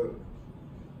is set up.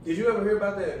 Did you ever hear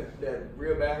about that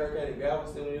real bad hurricane in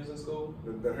Galveston when you was in school?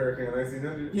 The Hurricane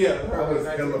 1900. Yeah, I was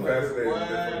hella 1900. fascinated with What?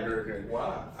 that fucking hurricane.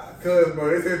 Why? Cause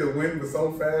bro, they said the wind was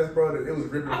so fast, bro, that it was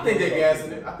ripping. I think the they're clothes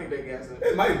gassing off. it. I think they're gassing it.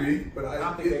 It might be, but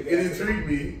I think it they got intrigued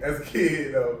me as a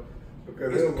kid though,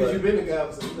 because it was Because like, you've been to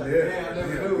Galveston. Like, yeah, man, I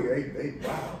never yeah, knew. they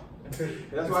wow.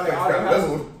 That's why they all their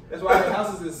houses. That's why their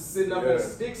houses is sitting up Yeah. in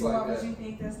sticks Why like would that. you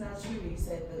think that's not true? You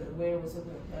said the wind was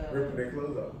ripping their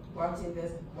clothes off.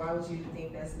 Why would you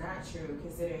think that's not true,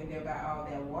 considering they're by all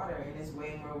that water and it's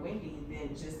way more windy than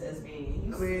just us being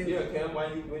in I Houston? mean, Yeah, Cam, why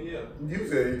you? Well, yeah. you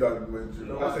said you thought it wasn't true.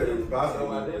 No, I said it was possible.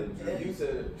 No, I it wasn't didn't. true. You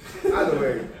said it. Either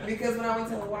way, Because when I went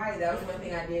to Hawaii, that was one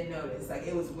thing I did notice. Like,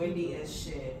 it was windy as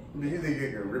shit. do you think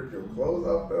it can rip your clothes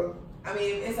off though? I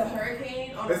mean, it's a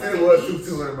hurricane on They the said it fucking was beach.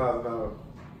 200 miles an hour.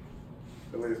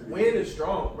 The wind speed. Wind is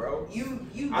strong, bro. You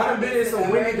I done been in some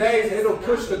windy days and it'll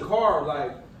push the car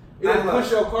like it'll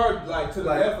push your car like to the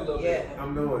left a little bit.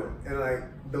 I'm knowing, and like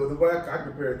the way I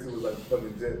compare it to was like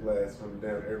fucking jet blast from the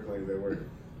damn airplanes that work.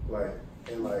 Like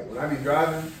and like when I be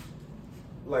driving,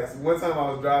 like one time I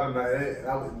was driving,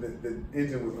 the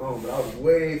engine was on, but I was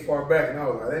way far back, and I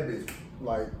was like that bitch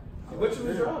like. What you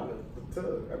was driving? The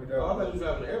tug. I be driving. Oh, I thought you was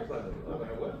driving an airplane. I was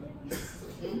like, what?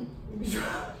 You be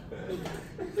driving?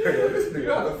 You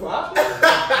got to fly?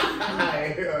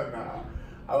 Hell nah.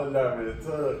 I was driving a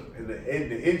tug, and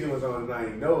the engine was on, and I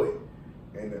didn't know it.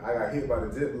 And I got hit by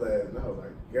the jet blast, and I was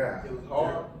like, God. It was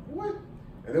hard. What?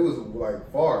 And it was like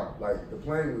far. Like the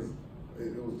plane was,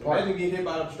 it was parked. Imagine getting hit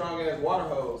by them strong ass water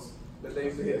hose that they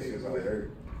used to hit That shit niggas like with.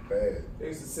 hurt bad. They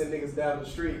used to send niggas down the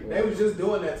street. They was just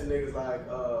doing that to niggas like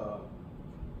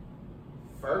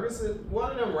Ferguson.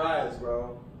 One of them rides,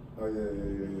 bro. Oh yeah.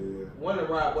 One of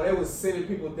them rides. Well, they was sending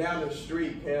people down the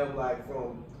street, Cam, like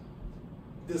from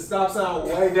the stop sign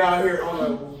way down here on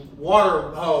a water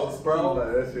hose, bro. Like,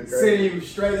 that shit crazy. Sending you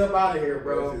straight up out of here,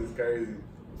 bro. That shit's crazy.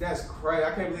 That's crazy.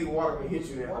 I can't believe water can hit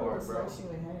you that Water hard, can bro. slice you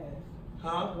in half.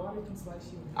 Huh? Water can slice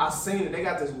you in I half. seen it. They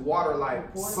got this water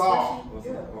like Water saw. On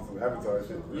Yeah. some Avatar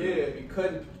shit. Yeah, if you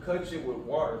cut shit with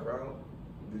water, bro.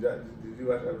 Did you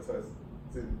watch Avatar?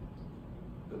 Which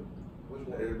The one?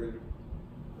 Airbender?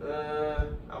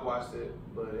 I watched it,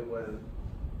 but it wasn't.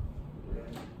 That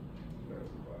was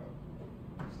wild.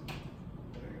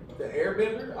 The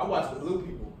Airbender? I watched the Blue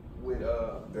People with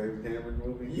James Cameron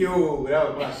movie. Yo, that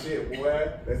was my shit,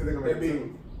 boy. They said they're gonna make They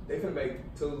two. They can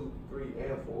make 2, 3,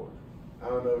 and 4. I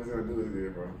don't know if he's gonna do it here,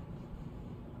 bro.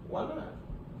 Why not?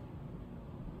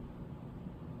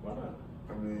 Why not?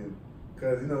 I mean,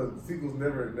 cause you know sequels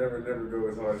never go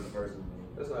as hard as the first one.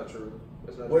 Bro. That's not true.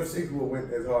 That's not What true. sequel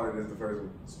went as hard as the first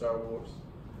one? Star Wars.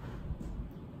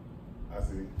 I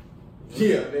see.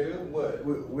 Yeah, nigga. What?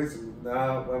 Which?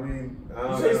 Nah, I mean, I You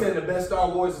don't say you know. saying the best Star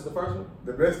Wars is the first one?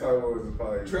 The best Star Wars is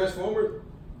probably Transformer?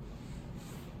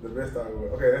 the best Star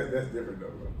Wars. Okay, that's different though,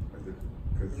 bro. That's different.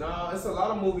 Cause No, it's a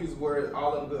lot of movies where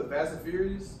all of them good. Fast and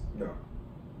Furious. no,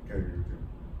 can't agree with you.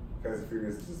 Fast and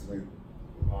Furious just went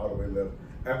all the way left.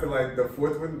 After like the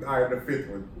fourth one, all right, the fifth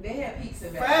one. They had peaks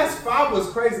and valleys. Fast 5 was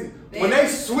crazy. When had they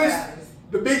peaks and switched valleys.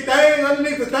 the big thing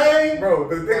underneath the thing. Bro,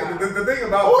 the thing, Wow. the thing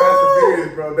about Fast and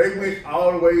Furious, bro, they went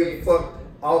all the way fuck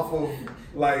off of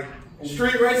like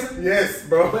Street racing. Yes,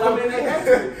 bro. But I mean, they had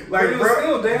to. like, But it was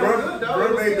still damn good, though. It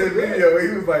Bro was made still that good. video where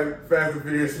he was like Fast and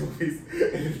Furious movies,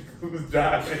 and he was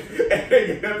driving, and they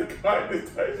get out the car and they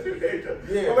start shooting each other.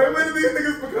 Yeah. I'm like, when did these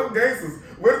niggas become gangsters?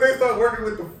 When did they start working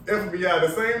with the FBI? The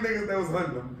same niggas that was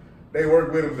hunting them, they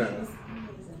work with them now.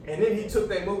 And then he took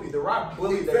that movie. The Rock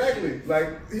bullied that Exactly. shit.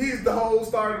 Like, he's the whole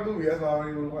star of the movie. That's why I don't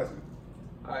even watch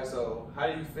it. All right, so how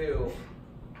do you feel?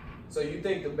 So you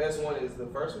think the best one is the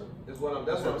first one? That's what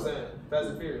I'm saying. Fast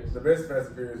and Furious. The best Fast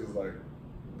and Furious is like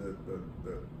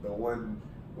the one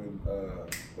when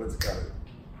what's it called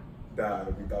died,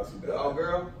 or we thought she died. The old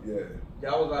girl. Yeah.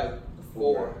 That was like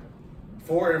 4.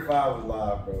 4 and 5 was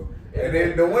live, bro. And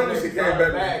then the one that she came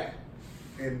back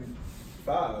in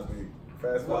 5, I think.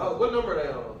 Fast 5. What number are they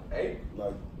on? 8.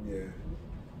 Like, yeah.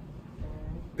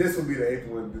 This would be the 8th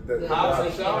one. The Hobbs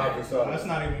and Shaw? Hobbs and Shaw. That's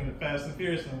not even the Fast and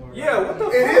Furious no more. Yeah, what the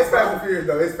fuck? It is Fast and Furious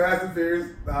though. It's Fast and Furious,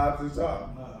 the Hobbs and Shaw.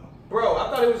 No. Bro,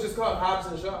 I thought it was just called Hobbs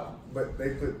and Shaw. But I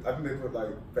think they put like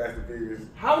Fast and Furious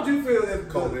How would you feel if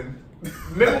colon.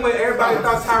 Remember when everybody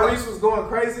thought Tyrese was going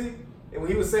crazy? And when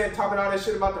he was talking all that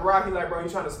shit about The Rock, he like, bro,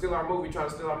 he's trying to steal our movie,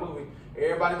 And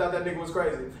everybody thought that nigga was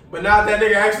crazy. But now that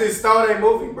nigga actually stole that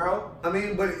movie, bro. I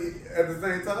mean, but at the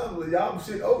same time, y'all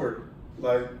shit over.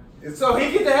 Like, it's So he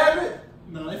get to have it?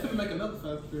 No, they finna make another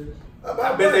Fast and Furious.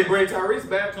 I bet they bring Tyrese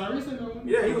back. Tyrese ain't no one.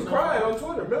 Yeah, he was crying on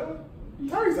Twitter, remember?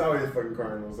 Tyrese always fucking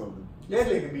crying on something. That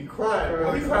nigga be crying,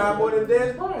 bro. He crying more than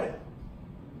Dad's crying.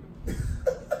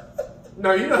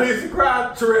 No, you know he used to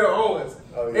cry Terrell Owens.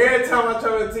 Oh, yeah. Every time I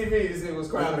turned on the TV, this nigga was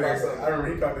crying about I something.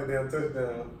 remember he caught that damn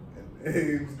touchdown. And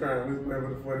he was crying. We was playing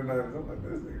with the 49ers. I'm like,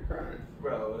 this nigga crying.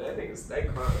 Bro, that nigga stay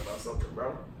crying about something,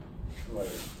 bro. Like,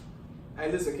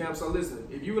 Hey, listen, Cam, so listen.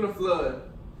 If you in a flood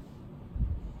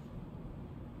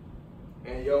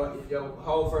and your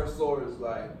whole first floor is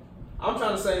like, I'm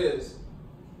trying to say this.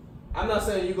 I'm not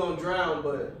saying you're going to drown,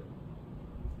 but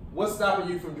what's stopping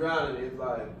you from drowning is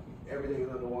like everything is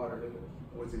underwater, nigga.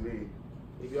 what you mean?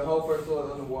 If your whole first floor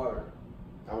is underwater,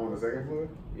 I'm on the second floor?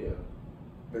 yeah.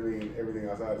 I mean, everything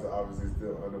outside is obviously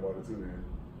still underwater too then.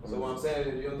 So what I'm saying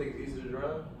is you don't think it's easy to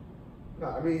drown? No,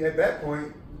 I mean, at that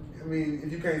point, I mean,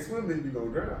 if you can't swim, then you're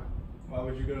going to drown. Why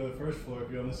would you go to the first floor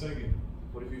if you're on the second?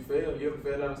 What if you fell? You ever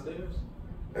fell down the stairs?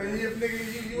 Hey, if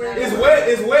nigga, you ain't.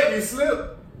 It's wet, you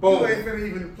slip. Boom. You ain't finna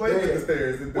even play with the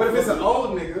stairs. What if it's an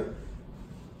old nigga?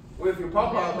 What if your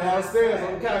papa downstairs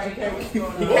on the couch?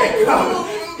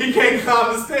 He can't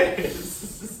climb the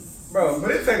stairs. Bro,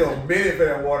 but it take a minute for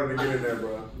that water to get in there,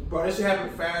 bro. Bro, that shit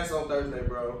happened fast on Thursday,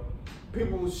 bro.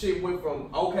 People's shit went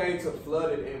from okay to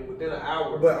flooded in within an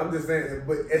hour. But I'm just saying,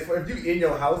 but if you in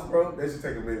your house, bro, that should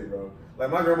take a minute, bro. Like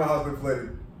my grandma's house been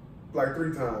flooded like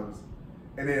 3 times.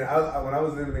 And then when I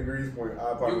was living in Grease Point,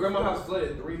 Your grandma's house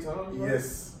flooded 3 times, bro?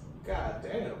 Yes. God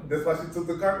damn. That's why she took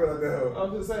the carpet out there. I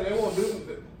was just saying, they won't do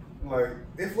it. Like,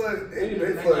 it flooded. They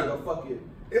It flooded. flooded. Fuck it.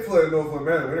 It flooded North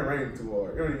Carolina when it rained too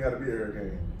hard. It don't even got to be a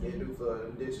hurricane. It do flood.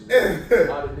 Them ditches.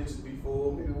 All the ditches be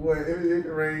full. If it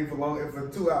rained for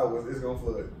 2 hours, it's gonna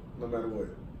flood, no matter what.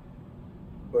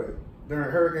 But during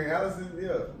Hurricane Allison,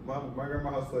 yeah, my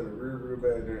grandma's house flooded real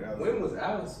bad during Allison. When was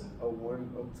Allison? 01,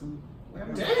 02.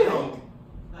 Damn.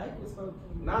 Ike was from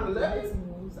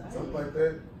 9/11? Something like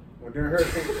that. When during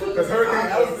Hurricane, because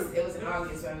Hurricane Allison, It was in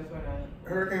August, right before that.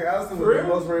 Hurricane Allison For was the real?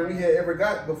 most rain we had ever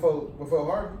got before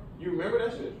Harvey. You remember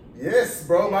that shit? Yes,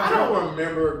 bro. I don't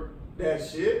remember that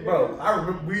shit. Bro, I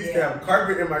remember we used to have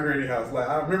carpet in my granny house. Like,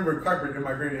 I remember carpet in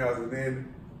my granny house and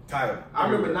then tile. I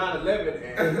remember 9/11,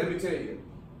 and let me tell you,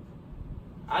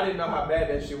 I didn't know how bad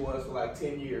that shit was for like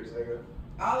 10 years, nigga.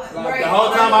 The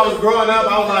whole time I was growing up,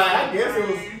 I was like, I guess it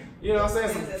was, you know what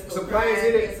I'm saying, some planes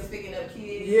hit it. Picking up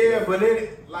kids. Yeah, but then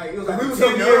it was like We a was so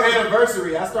 10-year young.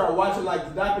 anniversary. I started watching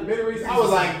like the documentaries. I was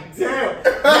like,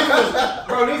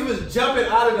 damn, these was jumping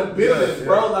out of the buildings, Yeah,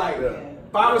 bro. yeah, Like yeah.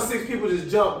 5 or 6 people just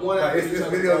jumped one Like, after it's each this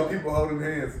other. video bro. of people holding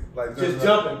hands. Like, Just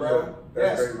jumping, bro.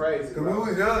 Yeah, That's crazy, Because bro. when we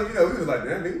was young, you know, we was like,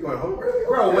 damn, nigga going home early.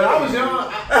 Bro, when I was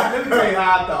young, let me tell you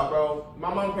how I thought, bro.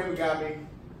 My mom came and got me,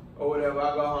 or whatever.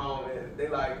 I go home and they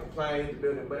like complain the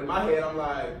building, but in my head, I'm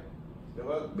like,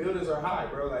 well, buildings are high,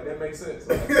 bro. Like that makes sense.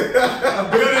 Like,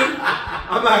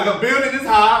 I'm like, a building is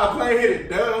high, a plane hit it.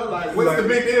 Duh. Like, what's the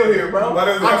big deal here, bro? Why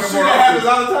does it I'm happen sure more that happens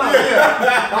often? all the time.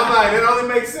 Yeah. I'm like, it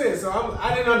only makes sense. So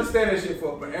I didn't understand that shit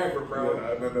for forever, bro.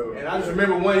 Yeah, I know. And I just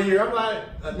remember one year, I'm like,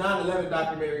 a 9/11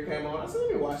 documentary came on. I said,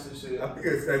 let me watch this shit. I think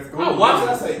it's at school. I watched it.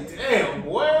 I say, damn,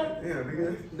 boy. Yeah,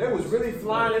 nigga. They was really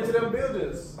flying into them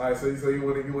buildings. All right, so you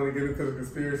want to get into the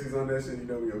conspiracies on that shit? You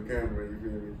know, we on camera. You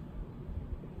feel me?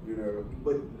 You know.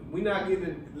 But we not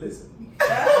getting, listen.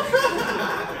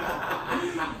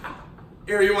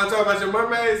 Ari, you want to talk about your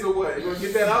mermaids or what? You want to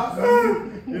get that off?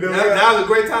 You know, Now's a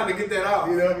great time to get that off.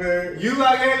 You know, man. You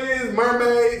like aliens,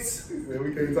 mermaids. He said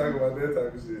we can't talk about that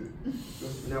type of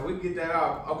shit. Now we can get that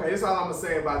off. Okay, that's all I'm gonna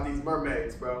say about these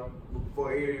mermaids, bro. Before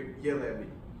Ari yell at me.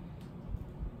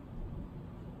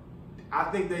 I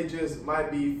think they just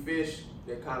might be fish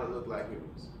that kind of look like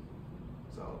humans.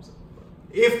 That's all I'm saying, bro.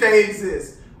 If they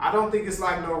exist. I don't think it's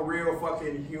like no real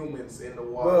fucking humans in the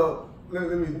water. Well, let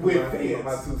me With put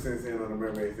my fans. 2 cents in on the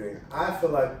mermaid thing. I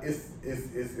feel like it's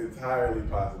entirely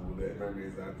possible that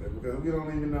mermaids out there because we don't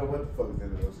even know what the fuck is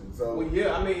in the ocean. So Well,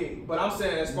 yeah, I mean, but I'm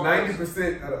saying as far as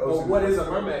 90% of the well, ocean. what is a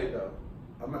mermaid though?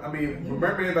 I mean,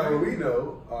 mermaids, by what we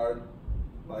know, are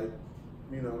like,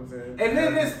 you know what I'm saying. And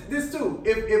then this too.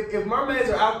 If mermaids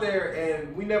are out there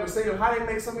and we never seen them, how they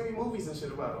make so many movies and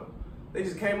shit about them? They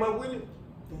just came up with it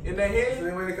in their head.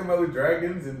 Same way they come up with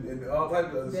dragons and all types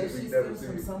of other That shit we shit never stems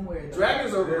from seen. somewhere. Though.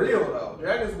 Dragons are Yeah. real though.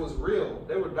 Dragons was real.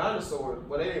 They were dinosaurs.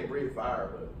 Well, they didn't breathe fire,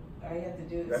 but All you have to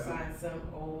do is That's find some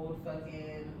old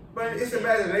fucking. But it's shit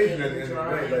imagination in at the end of the drawing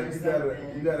day. or Like, you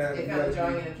something. gotta have. They You found a gotta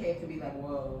drawing be in a cave, could be like,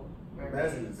 whoa,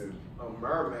 mermaids. imaginative. a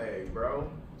mermaid, bro.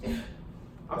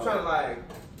 I'm trying to like.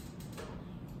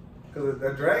 Because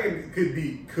a dragon could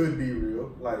be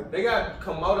real. Like, They got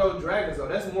Komodo dragons though.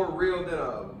 That's more real than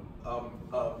a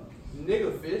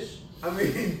nigga fish. I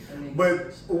mean,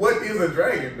 but what is a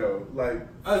dragon though? Like,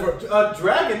 A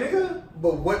dragon, nigga.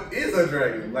 but what is a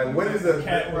dragon? Like, what is a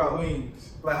cat bro. with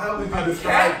wings. Like, how would you A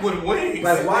describe? cat with wings.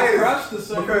 Like, why They is crush the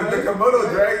same because way. the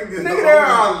Komodo dragon is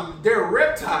Nigga, they're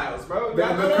reptiles, bro.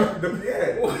 Y'all know that?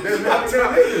 yeah. There's I'm not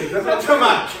talking That's what I'm I'm talking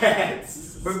about cats.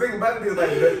 But the thing about it is,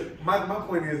 like, my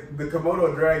point is, the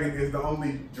Komodo dragon is the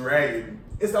only dragon.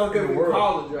 It's the only in thing the we world.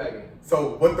 call a dragon.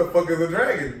 So, what the fuck is a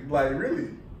dragon? Like, really?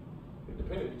 It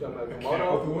depends. You talking about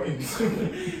Cat with Komodo? wings.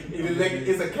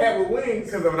 It's a cat with wings.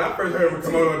 Because when I first heard of a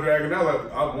Komodo dragon, I was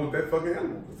like, I want that fucking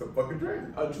animal. It's a fucking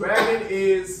dragon. A dragon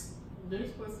is. They're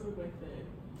supposed to look like that.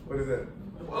 What is that?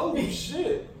 Oh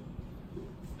shit!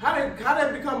 How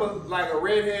they become a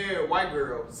redhead white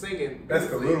girl singing? That's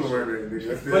the beautifully Little and shit?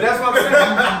 Mermaid, nigga. But that's what I'm saying.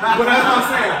 But that's what I'm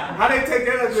saying. How they take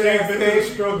that ugly ass Been through the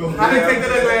thing? struggle. How they take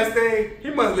that ugly ass thing? He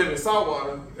must live in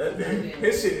saltwater.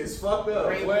 His shit is fucked up.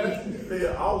 Great Boy. wings.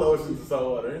 Yeah, all oceans are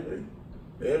saltwater, ain't they?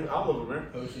 All of them, man.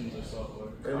 Oceans or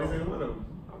saltwater. Every single one of them.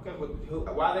 Okay,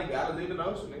 but why they gotta live in the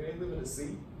ocean? They live in the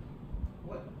sea.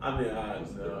 What? I mean, I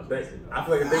feel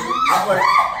like if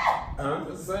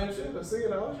It's the same shit. The sea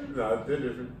and the ocean. no, they're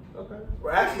different. Okay.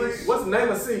 Well, actually, What's the name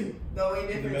of sea? The only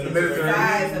difference is the Mediterranean,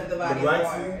 size of the body the Black of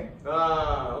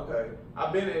water. Okay.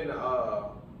 I've been in the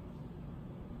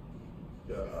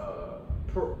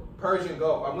Persian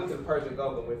Gulf. I went to the Persian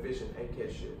Gulf and went fishing and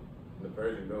catch shit the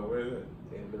Persian Gulf, where is it?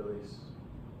 in the Middle East.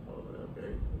 Oh,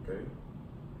 okay.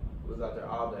 Was out there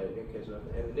all day, didn't catch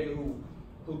nothing. And the nigga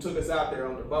who took us out there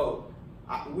on the boat,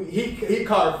 he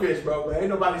caught a fish, bro. But ain't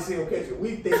nobody see him catch it.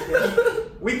 We think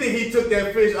he took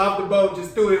that fish off the boat,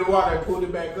 just threw it in the water and pulled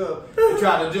it back up and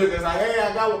tried to jug us like, hey,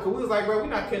 I got one. Cause we was like, bro, we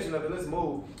not catching nothing. Let's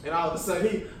move. And all of a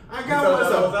sudden I got one.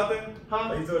 What was out there? Huh?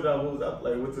 Like, he told y'all what was out,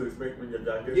 like what to expect when y'all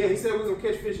got Yeah, he said we was gonna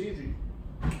catch fish easy.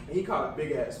 And he caught a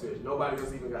big ass fish. Nobody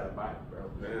else even got a bite, bro.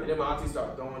 Damn. And then my auntie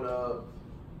started throwing up.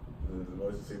 The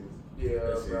motion shit was, Yeah,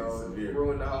 that shit bro. is severe.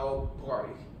 Ruined the whole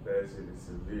party. That shit is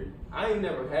severe. I ain't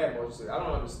never had motion sickness. I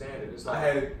don't understand it. It's like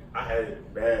I had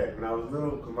it bad when I was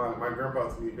little. Cause my grandpa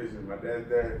took me fishing. My dad's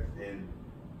dad and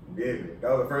David. That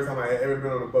was the first time I had ever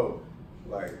been on a boat.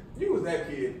 Like, you was that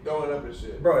kid throwing up and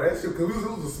shit. bro, that shit. Cause it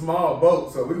was a small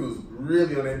boat, so we was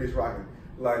really on that bitch rocking.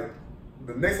 Like,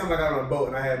 the next time I got on a boat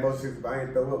and I had motion sickness, but I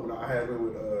ain't throw up. When I had one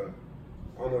with I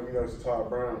don't know if you know Shatara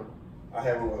Brown. I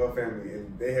had one with her family,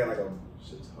 and they had like a.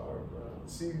 Shit's hard, bro.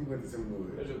 She went to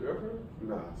Timberwood. Is your girlfriend?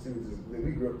 Nah, she was just,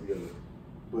 we grew up together.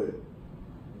 But,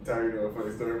 Tyre, you know a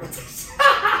funny story about this.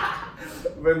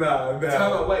 But nah.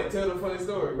 Tell the funny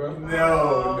story, bro.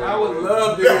 No. I would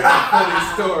love to hear a funny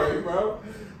story, bro.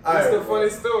 What's the funny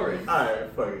story?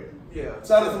 Alright, fuck it. Yeah.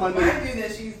 Shout out to my Mind nigga. you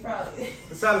that she's probably.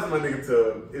 Shout out to my nigga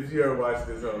Tub. If you ever watch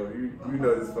this, you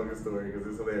know this fucking story because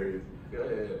it's hilarious. Go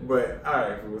ahead. But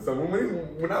alright, so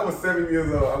when I was 7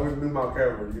 years old, I went to New Mount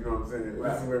Calvary. You know what I'm saying?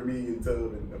 Right. This is where me and Tub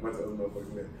and a bunch of other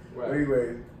motherfuckers met. Right. But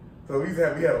anyway, so we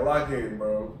had a lock-in,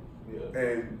 bro. Yeah.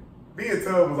 And me and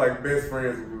Tub was like best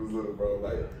friends when we was little, bro.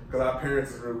 Like, cause our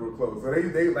parents was real close. So they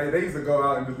used to go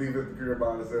out and just leave us at the crib by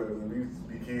ourselves, and we used to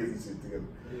be kids and shit together.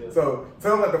 Yeah. So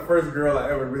Tub like the first girl I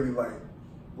ever really like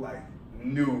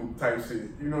knew type shit.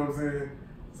 You know what I'm saying?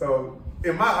 So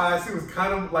in my eyes, she was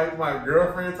kind of like my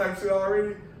girlfriend type shit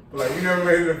already. But like, we never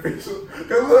made it official. Cause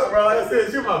look, bro, like I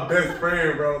said, she my best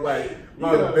friend, bro. Like,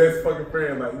 my best fucking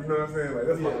friend. Like, you know what I'm saying? Like,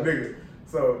 that's my nigga.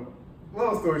 So,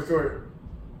 long story short,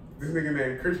 this nigga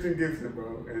named Christian Gibson,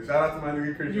 bro. And shout out to my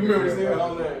nigga Christian. You remember his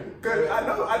whole name? Cause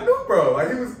I knew, bro. Like,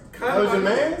 he was kind of. Was your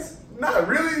man's? Not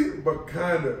really, but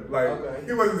kind of. Like, Okay.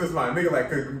 he wasn't just my nigga. Like,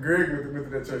 cause Greg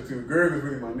went to that church too. Greg was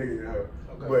really my nigga, you know.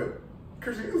 Okay. But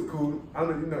Christian, he was cool. I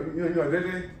don't know, you know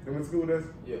JJ that went to school with us?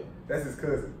 Yeah. That's his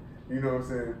cousin. You know what I'm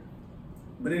saying?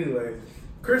 But anyway,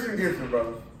 Christian Gibson,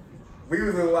 bro. We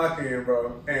was in the lock-in,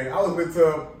 bro, and I was with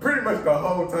Tub pretty much the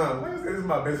whole time. Like I said, this is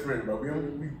my best friend, bro. We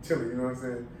chilling, you know what I'm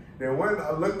saying? Then one,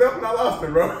 I looked up and I lost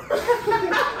him, bro.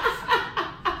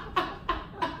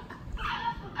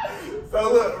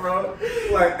 So look, bro,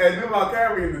 like at New Mount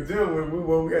Calvary in the gym when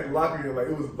we had the locker-in, like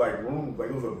it was like rooms, like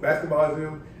it was a basketball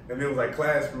gym, and there was like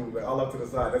classrooms, like all up to the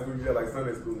side. That's when we had like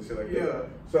Sunday school and shit like that.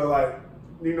 So like,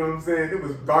 you know what I'm saying? It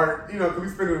was dark, you know, cause we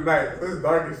spent the night, so it's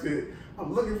dark and shit.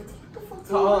 I'm looking for what the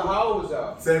fuck. How old was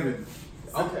y'all? 7.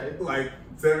 Okay. Like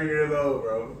 7 years old,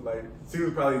 bro. Like she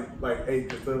was probably like 8,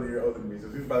 cause 7 years older than me.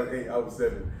 So she was probably 8, I was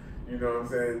 7. You know what I'm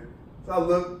saying? So I'm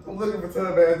looking for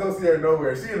Tub ass, don't see her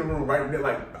nowhere. She in the room right there,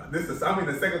 like the second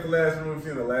to last room, she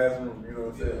in the last room, you know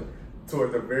what I'm saying?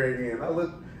 Towards the very end. I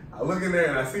look in there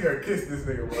and I see her kiss this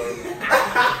nigga, bro.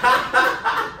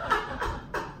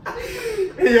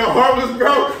 And your heart was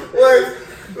broke. Like,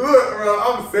 look, bro,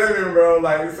 I'm 7, bro.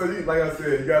 Like, so you, like I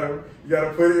said, you gotta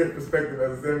put it in perspective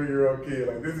as a 7-year-old kid.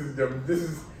 Like, this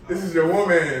is your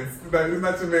woman's. Like, it's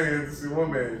not your man's, it's your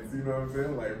woman's. You know what I'm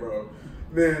saying? Like, bro.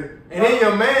 Then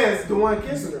your man's the one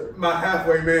kissing her. My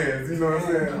halfway man's, you know what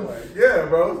I'm saying? I'm like, yeah,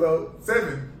 bro. So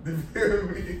 7. You feel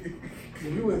me?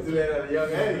 You went through that at a young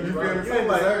age, You bro. feel me? You didn't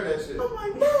deserve that shit. I'm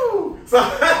like, no. So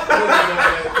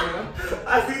I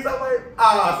see something like,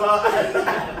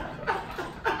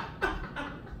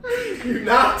 you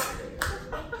not?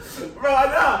 Bro,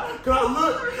 nah. Cause I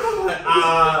look, I'm like,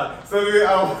 So then I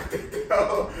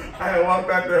had walked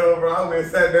out there, bro. I went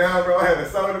and sat down, bro. I had a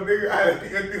soda, nigga. I had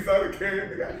an empty soda can,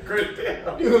 nigga. I crushed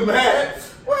down. You was mad?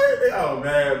 What? I was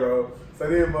mad, bro. So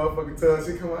then motherfucking Tub,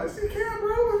 she come out, she can't,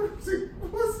 bro.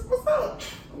 What's up?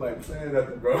 I'm like, saying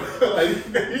nothing, bro. Like,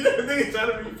 you know the nigga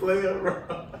trying to be player, bro.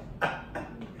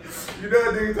 You know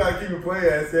the nigga trying to keep it playing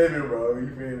at 7, bro. You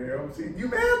feel me? You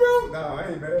mad, bro? Nah, I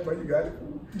ain't mad, bro. You got it,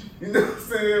 fool. You know what I'm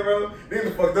saying, bro? Then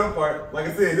the fucked up part, like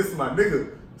I said, this is my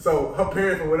nigga. So her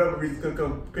parents, for whatever reason, couldn't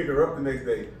come pick her up the next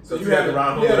day. So you had to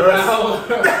ride home with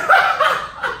us.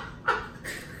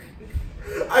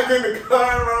 I get in the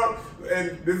car, bro,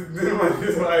 and this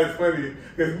is why it's funny,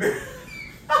 because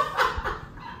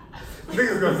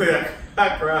niggas gonna say I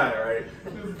cried, right?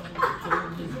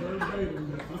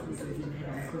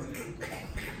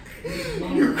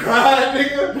 You cried,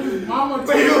 nigga? Mama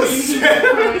But you told was me sad.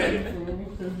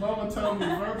 his mama told me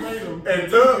verbatim. And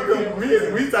Tub,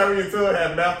 we Tyree and Tub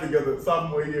had math together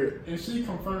sophomore year. And she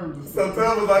confirmed this. So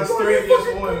Tub was like, Straight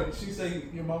against one. She said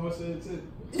your mama said it too.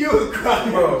 you was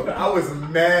crying, bro. I was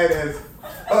mad as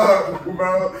fuck,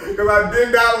 bro. Because I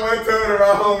did not want Tub to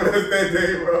ride home with us that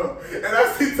day, bro. And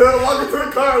I see Tub walking to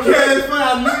the car. Yeah, it's funny.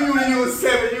 I knew you when you was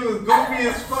 7. You was goofy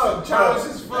as fuck,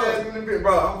 childish as fuck.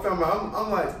 Bro, I'm talking about,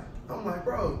 I'm like,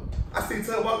 bro, I see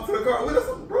Tub walking to the car with us.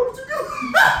 Bro, what you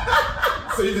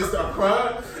do? So you just start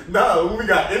crying? No, when we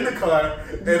got in the car,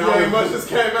 and Yeah, emotions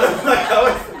came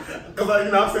out. Cause like,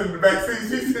 you know, I'm sitting in the back seat,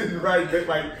 she's sitting right there,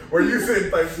 like where you sitting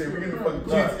type shit. We in the fucking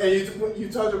car. And you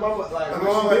told your mama like, And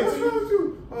I'm like, what's wrong with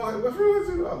you? I'm like, what's wrong with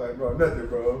you? I was like, bro, nothing,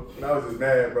 bro. And I was just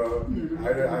mad, bro.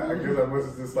 I guess I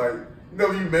was just like, you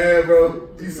know, you mad, bro.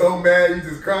 You so mad, you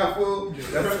just cry, fool.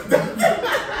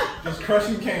 Just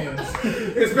crushing cans.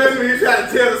 especially when you try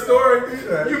to tell the story,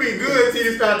 you be good till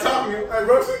you start talking. Like,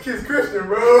 bro, she keeps Christian,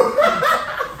 bro.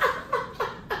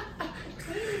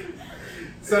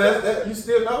 So that you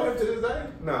still know him to this day?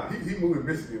 Nah, he moved to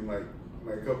Michigan like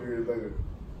a couple years later.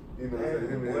 You know,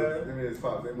 him and his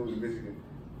pops, they moved to Michigan.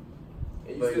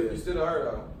 And But you still know her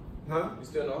though? Huh? You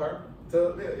still know her?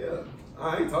 So, yeah.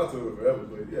 I ain't talked to her forever,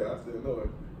 but yeah, I still know her.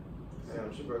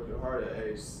 Damn, she broke your heart at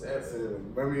age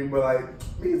 7. I mean, but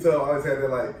like, me and Tub always had that,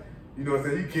 like, you know what I'm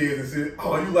saying, you kids and shit,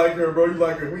 oh, you like her, bro, you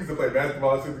like her. We used to play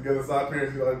basketball and shit together, so our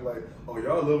parents used to like, oh,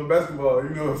 y'all loving basketball, you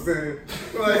know what I'm saying?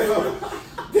 Like,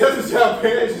 That's what y'all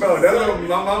parents bro, that's what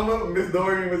my mama, Miss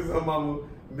Dorian, was her mama,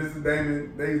 Mrs.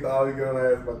 Damon, they used to always get on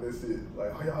our ass about that shit.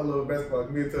 Like, oh, y'all love basketball.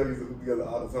 Me and Tub used to hoop together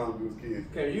all the time when we was kids.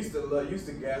 Cam used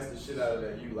to gas the shit out of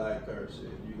that. You like her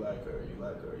shit. You like her. You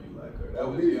like her. You like her. That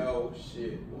was yo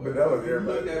shit. Boy. But that was you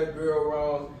everybody. look at a girl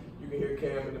wrong, you can hear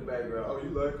Cam in the background. Oh,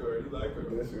 you like her. You like her.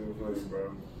 That shit was funny,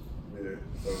 bro. Yeah,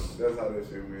 so that's how that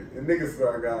shit went. And niggas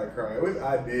started got crying, which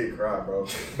I did cry, bro.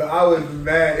 But I was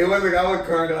mad. It wasn't like I was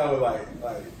crying. I was like, you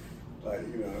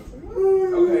know what I'm saying?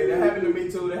 Okay, that happened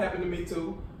to me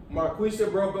too. Marquisha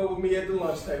broke up with me at the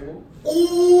lunch table.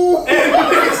 Ooh,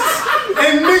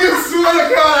 and niggas swear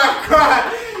to God I cried.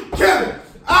 Kevin,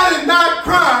 I did not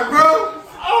cry, bro.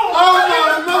 Oh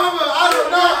my mama, I did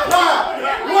not cry.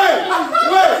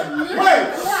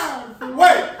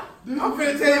 Wait. I'm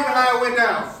finna tell you how it went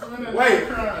down. Wait.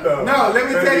 No, let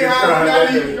me tell you how it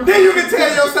went down. Then you can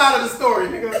tell your side of the story,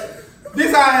 nigga.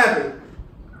 This how it happened.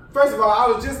 First of all, I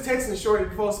was just texting Shorty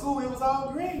before school. It was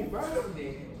all green, bro.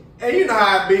 And you know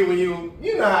how it be when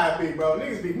you know how it be, bro.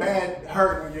 Niggas be mad,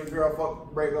 hurt when your girl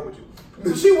break up with you.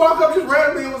 So she walked up just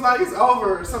randomly and was like, it's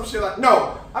over or some shit like,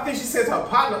 no. I think she said to her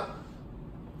partner.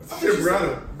 Shit,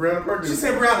 Brianna Perkins. She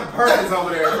said Brianna Perkins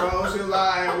over there, bro. She was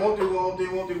like,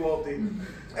 won't they.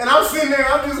 And I'm sitting there,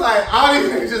 I'm just like, all these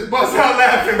niggas just bust out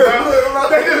laughing, bro.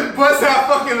 They just bust out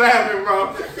fucking laughing, bro.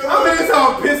 I'm in this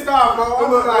whole pissed off, bro.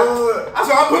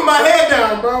 So I put my head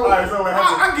down, bro. Alright, so what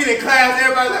happened? I get in class,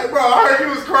 everybody's like, bro, I heard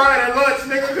you was crying at lunch,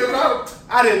 nigga. Cause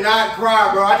I did not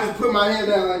cry, bro. I just put my head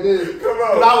down like this. Come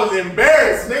on. Cause I was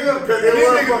embarrassed, nigga. Cause these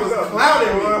niggas was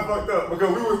clowning me. It was fucked up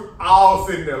because we was all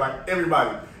sitting there, like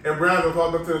everybody. And Brianna was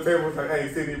walking up to the table and was like, hey,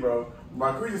 Sydney, bro,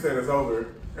 Marquisha said it's over.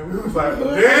 And we was like, damn.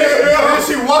 And then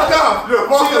she walked off. Yeah,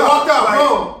 She walked off. Like,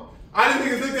 Boom. I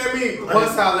didn't niggas looked at me,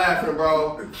 bust out laughing,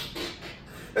 bro.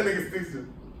 That nigga Stixx.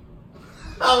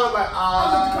 I was like,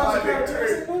 that nigga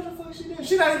hurt. what the fuck she did?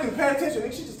 She not even paying attention,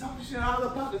 nigga. She just talking shit out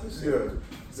of her pockets and shit.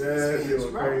 Yeah, that shit was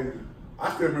crazy.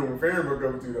 I still remember when Farron broke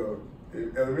up with you though,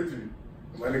 in elementary.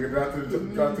 My nigga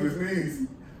dropped to his knees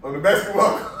on the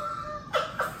basketball court.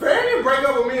 Farron didn't break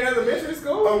up with me in elementary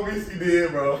school. On me, she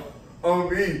did, bro.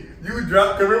 On me. You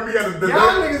dropped, cause remember we had the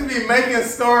Y'all niggas be making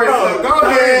stories. Bro, So go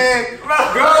ahead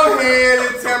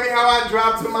and tell me how I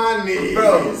dropped to my knees.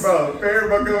 Bro, Farron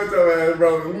broke up with your ass,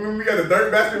 bro. When we got a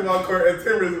dirt basketball court at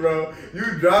Timbers, bro,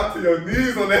 you dropped to your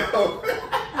knees on that hoe.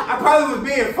 I probably was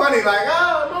being funny, like,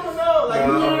 oh, mama no. Like,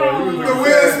 bro, you was the looking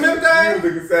Will sad. Smith You was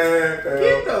thing? looking sad, fam.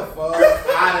 Get the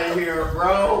fuck out of here,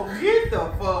 bro. Get the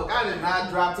fuck. I did not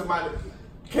drop to my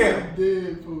Cam.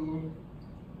 Dead fool.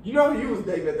 You know who you was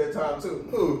dating at that time too?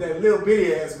 Who? That little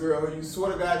bitty ass girl who you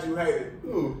swear to God you hated.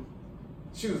 Who?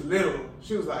 She was little.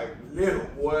 She was like little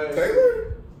boy.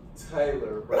 Taylor?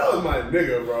 Taylor, Bro, bro. that was my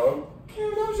nigga, bro. Cam,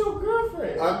 that was your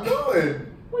girlfriend. I know it.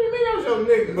 What do you mean that was your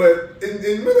nigga? But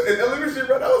in elementary,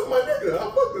 bro, that was my nigga. I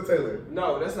fucked with Taylor.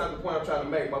 No, that's not the point I'm trying to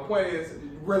make. My point is,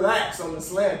 relax on the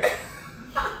slander.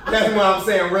 That's what I'm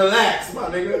saying. Relax, my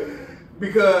nigga.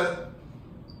 Because,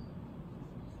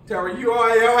 Terry, you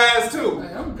are your ass too.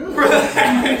 Hey, I'm good.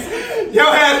 Relax. Your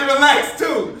ass relax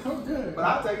too. I'm good. But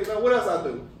I'll take it. What else I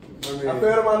do? I mean, I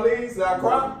fell to my knees. Did I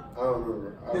cry? I don't remember.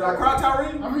 Did I cry,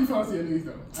 Tyree? I'm really trying to see your knees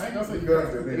though. I ain't gonna say you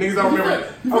Good. cried. Niggas don't remember.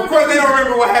 Of course, they don't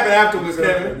remember what happened afterwards,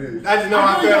 Kevin. I just know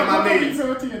I fell to my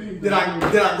knees. Did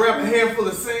I grab a handful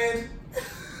of sand?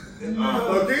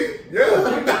 Okay? Yeah.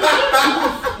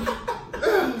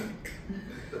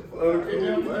 Hey,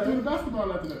 man, we can do the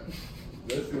basketball after that.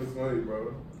 That shit was funny,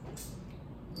 bro.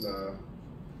 Nah.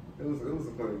 It was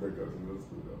a funny breakup in middle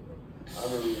school though, bro. I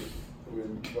remember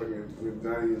when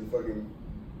Johnny and fucking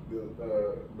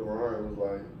DeMaron was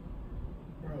like,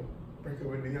 bro, break up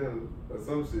with Deanna or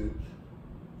some shit.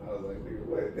 I was like, nigga,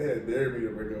 what? They had dared me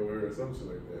to break up with her or some shit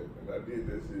like that. And I did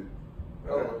that shit.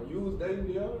 Oh, you was dating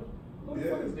Deanna? Who the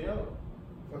fuck is Deanna?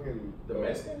 Fucking The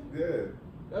Mexican? Yeah.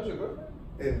 That was your girlfriend?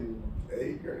 In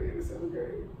 8th grade or 7th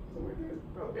grade. Something like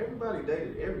that. Bro, everybody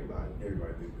dated everybody.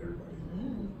 Everybody did everybody.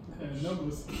 And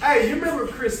numbers. Hey, you remember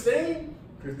Christine?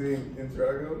 Christine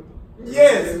Intrago?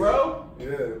 Yes, bro.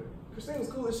 Yeah. Christine was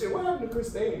cool as shit. What happened to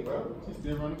Christine, bro? She's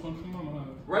still running from mama house.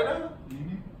 Right now?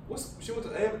 Mm-hmm. She went to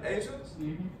AHS?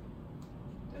 Mm-hmm.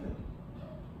 Damn.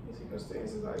 You see Christine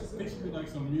since like I think she did like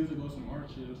some music or some art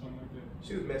shit or something like that.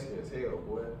 She was Mexican as hell,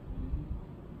 boy.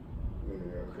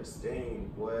 Yeah.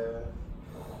 Christine, boy.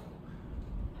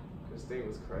 Christine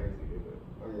was crazy, nigga.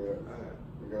 I mean,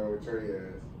 we got with Trey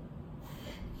ass.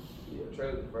 Yeah,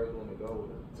 Trey was the first one to go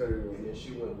with her. Trey And was. then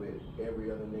she went with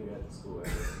every other nigga at the school.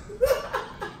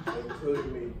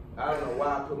 Including me. I don't know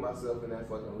why I put myself in that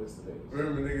fucking list of niggas.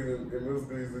 Remember niggas in middle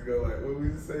school used to go like, what we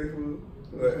used to say, fool?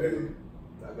 Like, hey.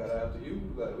 I got after you.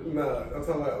 Like, Nah, I'm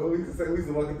talking about what we used to say. We used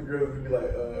to walk up to girls and be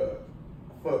like,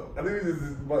 fuck. I think we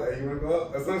just like, hey, you wanna go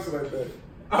out? Or some shit like that.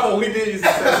 oh, we did used to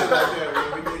say shit like that,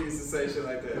 man. We did used to say shit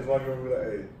like Just that. walk up and be like,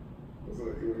 hey, what's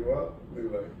up? You wanna go out? They be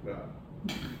like, nah.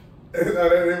 And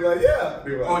they be like, yeah.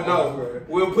 They be like, Oh no,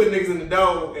 we'll put niggas in the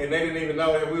door and they didn't even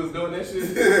know that we was doing that shit.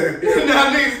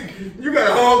 Now niggas, you got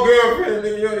a whole girlfriend,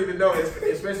 nigga, you don't even know,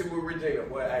 especially with Regina.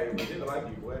 Boy, hey, Regina like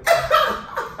you, boy.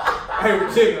 Hey,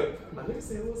 Regina. My nigga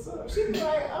said, what's up? She be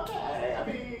like, okay, I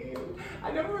mean,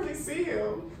 I never really see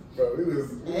him. Bro, we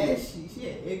was Ashy. She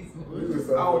had we eczema. was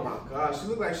so Oh my gosh, she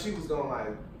looked like she was going like,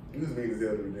 we was mean as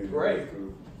hell to Virginia. Right. I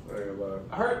ain't gonna lie.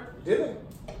 I heard, didn't.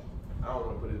 I don't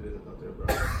want to put it up there, bro.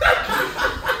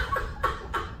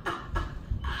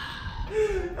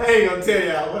 I ain't gonna tell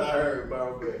y'all what I heard,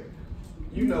 bro, but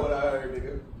you know what I heard,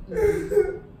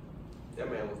 nigga. That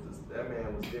man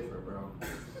was different, bro.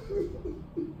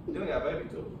 Dylan got a baby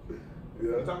too. Yeah.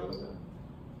 You talking about that?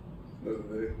 Another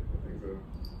day, I think so.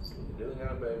 Dylan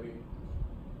got a baby.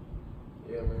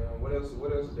 Yeah, man. What else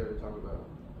is there to talk about?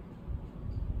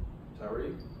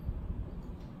 Tyreek,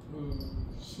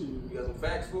 Shit. you got some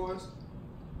facts for us?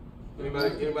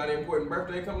 Anybody important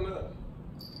birthday coming up?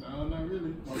 No, not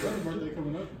really. My brother's birthday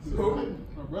coming up. Who?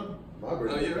 My brother. My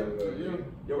birthday. Oh, yeah? coming up. Yeah.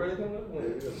 Your birthday coming up? When?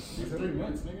 Yeah. It's 3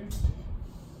 months, nigga.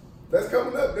 That's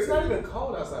coming up, It's nigga. not even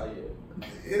cold outside yet.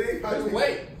 It ain't Just probably.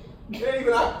 wait. It ain't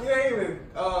even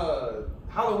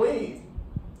Halloween.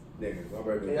 Nigga, my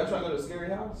birthday. And y'all trying to go to Scary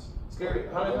House? Scary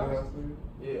Haunted House?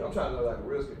 Yeah, I'm trying to go like a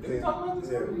real scary. Did we talk about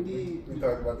this? Yeah, already? We did. We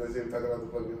talked about that shit. We talked about the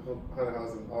fucking haunted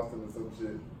house in Austin or some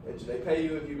shit. That they pay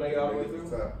you if you make it all the way through?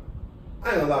 Top. I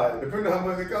ain't gonna lie. Depending on how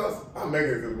much it costs, I'm making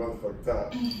it to the motherfucking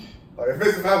top. Like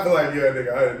if I feel like, yeah,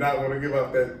 nigga, I did not want to give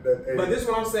up that. But this is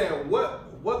what I'm saying.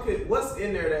 What's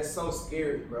in there that's so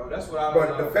scary, bro? That's what I don't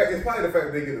But know. it's probably the fact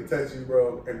that they get to touch you,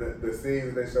 bro, and the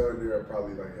scenes that they show in there are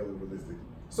probably like hella realistic.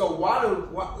 So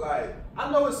like I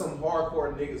know it's some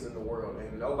hardcore niggas in the world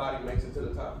and nobody makes it to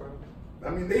the top, bro. I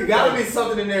mean, There gotta be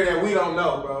something in there that we don't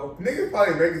know, bro. Niggas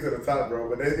probably make it to the top, bro,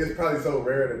 but it's probably so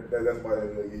rare that that's why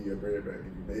they'll give you a bread back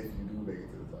if you do make it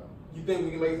to the top. You think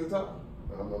we can make it to the top?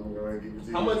 I'm gonna give it to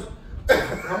you. How much?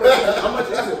 How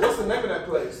much is it? What's the name of that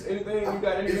place? Anything? You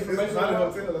got any information It's not a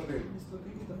about it? hotel, I think. Just look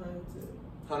at the hotel.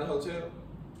 Haunted Hotel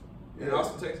in Yeah.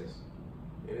 Austin, Texas.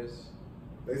 It is.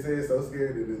 They say it's so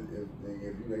scary that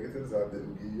if you make it to the top, they will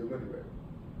give you your money back.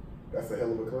 That's a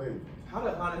hell of a claim. How do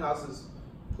haunted houses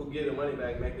who get their money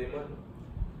back make their money?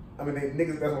 I mean,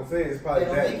 niggas, that's what I'm saying. It's probably They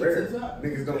don't that make it rare. to the top.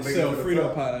 Niggas don't They make sell it to the Frito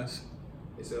top. pies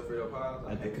They sell Frito pies.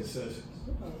 at the concessions.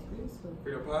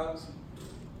 Frito pies.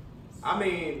 I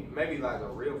mean, maybe like a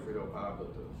real Frito pie, but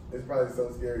It's probably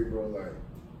so scary, bro. Like,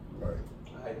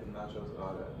 I hate the nachos and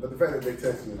all that. but the fact that they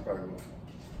touch you is probably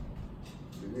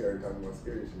We already talking about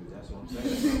scary shit. That's what I'm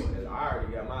saying, bro. I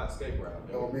already got my escape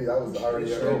route. On me, I was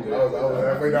already at home. I was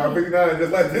halfway down 59,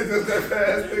 just like this, just that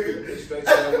fast, nigga. Get straight to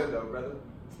that window, brother.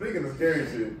 Speaking of scary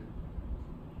shit,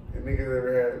 have niggas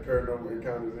ever had paranormal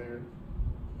encounters here?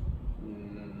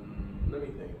 Let me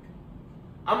think.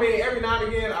 I mean, every now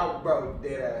and again, bro,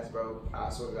 dead ass, bro. I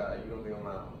swear to God, you don't think I'm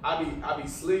lying. I be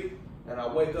sleep and I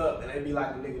wake up and they be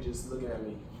like the nigga just looking at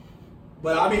me.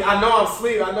 But I mean, I know I'm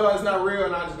asleep. I know it's not real,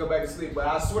 and I just go back to sleep. But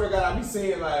I swear to God, I be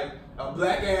seeing like a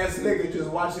black ass nigga just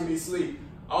watching me sleep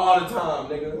all the time,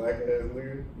 nigga. Black ass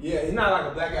nigga? Yeah, he's not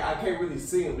like a black guy. I can't really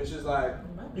see him. It's just like,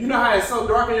 you know how it's so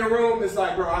dark in your room? It's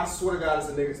like, bro, I swear to God, it's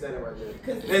a nigga standing right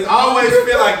there. It's always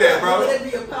feel like that, bro. Would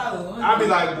it be Apollo? I be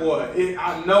like, boy,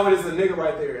 I know it's a nigga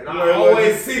right there, and I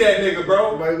always see that nigga,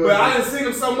 bro. But I done seen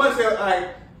him so much that like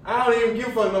I don't even give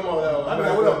a fuck no more though. I be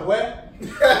like, what up, boy?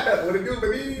 What it do,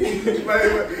 baby? Like,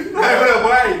 what up,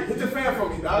 boy? Hit the fan for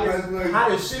me, dog. How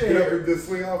this shit in Get up here? and just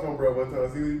swing off on bro one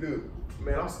time, see what he do.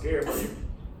 Man, I'm scared, bro.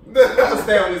 I'm gonna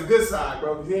stay on his good side,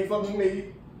 bro. Cause he ain't fucking with me.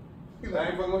 I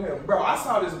ain't fucking with him, bro. I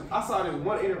saw this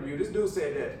one interview. This dude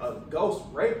said that a ghost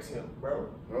raped him, bro.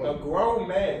 Oh. A grown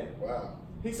man. Wow.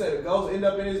 He said a ghost ended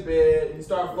up in his bed. He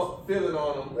started feeling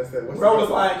on him. That's that. Bro was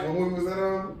like, what movie was that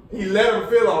on? he let him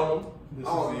feel on him. This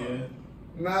Oh. is the end.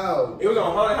 No. It was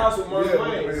on Haunted House with Martin Yeah,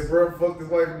 Wayans. his bro fucked his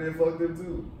wife and then fucked him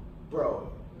too. Bro,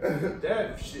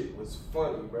 that shit was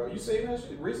funny, bro. You seen that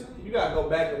shit recently? You gotta go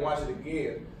back and watch it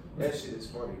again. That shit is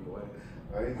funny, boy.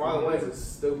 Marlon Wayans is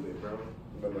stupid, bro.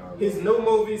 But nah, His new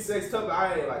movie, Sex Tucker,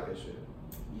 I ain't like that shit.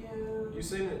 Yeah. You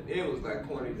seen it? It was like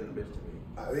corny than a bitch to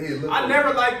me. I I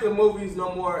never liked the movies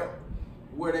no more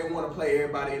where they want to play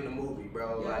everybody in the movie,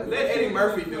 bro. Like, let Eddie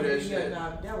Murphy do that shit.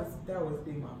 Nah, that was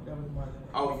Big Mama. That was Martin.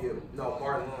 Oh, yeah. No,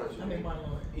 Martin Lawrence. I mean Martin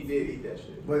Lawrence. He did eat that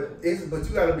shit. But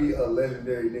you gotta be a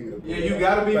legendary nigga to play. Yeah, you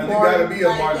gotta be like, you Martin. gotta be a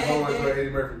Like Martin that, Lawrence that- or Eddie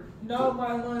Murphy. No,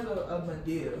 Martin Lawrence or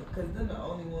Madea, because they're the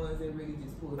only ones that really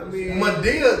just pulled. I this mean, shit out.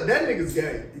 Madea, that nigga's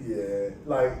gay. Yeah,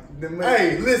 like the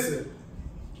Hey, listen.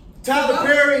 Tyler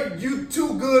Perry, you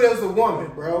too good as a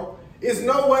woman, bro. It's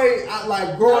no way,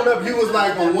 growing up, you was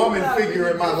like a woman figure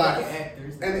in my life.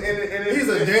 Actors. And He's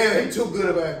a damn, he too good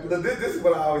of an actor. Look, this is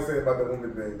what I always say about the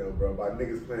woman thing, though, bro. About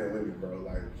niggas playing women, bro.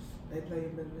 Like, They play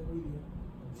better than we do.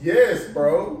 yes,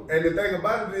 bro. And the thing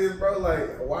about it is, bro,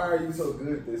 like, why are you so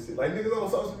good at this shit? Like, niggas on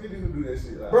social media who do that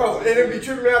shit. Like, Bro, and it be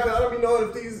tripping me out because I don't be knowing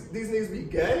if these niggas be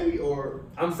gay or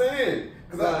I'm saying,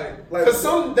 cause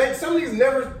some niggas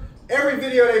never every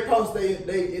video they post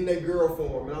they in their girl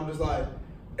form and I'm just like,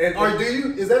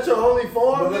 is that your only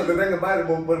form? But look, the thing about it,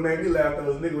 what made me laugh,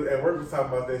 those niggas at work was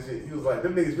talking about that shit. He was like,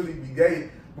 them niggas really be gay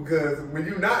because when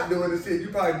you not doing this shit, you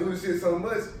probably do this shit so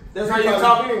much. That's how you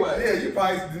talk anyway. Yeah, you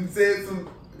probably done said some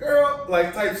girl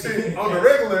like type shit on the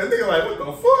regular, and nigga like, what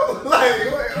the fuck?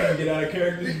 Like, Can't get out of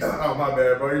character. oh my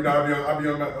bad, bro. You know I be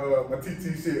on my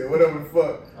TT shit or whatever the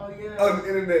fuck Oh yeah. on the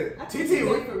internet. I TT think he's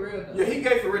gay for real though. Yeah, he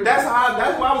gay for real. That's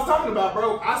what I was talking about,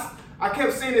 bro. I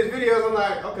kept seeing his videos. I'm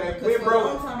like, okay, Because we bro. for a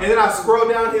long time And then I I- scroll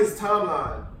down his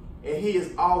timeline, and he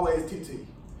is always TT.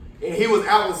 And he was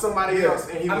out with somebody else,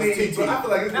 and he was TT. but I feel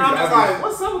like it's and I'm pretty just obvious. like,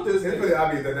 what's up with this It's pretty nigga?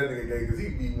 obvious that nigga gay because he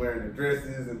be wearing the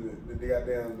dresses and the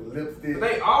goddamn lipstick.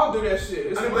 They all do that shit.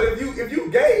 It's I mean, like- but if you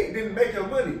gay, then make your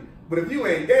money. But if you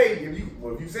ain't gay, if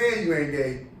you saying you ain't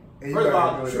gay, and you First of out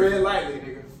all, here doing tread that lightly,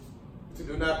 nigga. To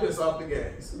do not piss off the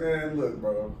gays. shit, man, look,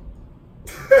 bro.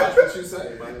 That's what you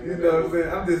say, my nigga. You know what I'm saying?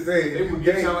 I'm just saying, They if you would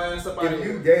get gay, your ass up out of if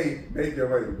here. you gay, make your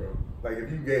money, bro. Like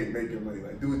if you gay, make your money.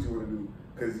 Like do what you want to do,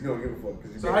 cause you don't give a fuck.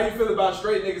 Cause you So gay. how you feel about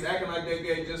straight niggas acting like they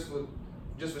gay just for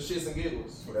shits and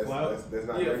giggles? That's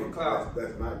not Yeah, green. for clout.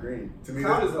 That's not green. To me,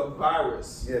 Clout that's, is a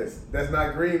virus. yes, that's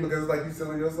not green because it's like you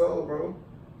selling your soul, bro.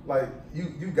 Like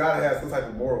you gotta have some type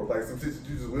of morals, like some shit that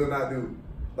you just will not do.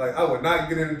 Like I would not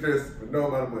get in the dress for no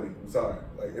amount of money. I'm sorry,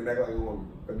 like and act like a woman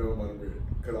for no amount of bread,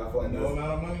 because I feel like No that's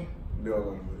amount of money. no amount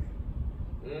of money.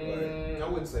 I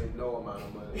wouldn't say no amount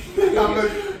of money.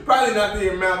 Probably not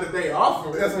the amount that they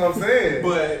offer. That's what I'm saying.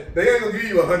 But they ain't gonna give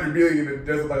you $100 billion to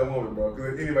dress up like a woman, bro.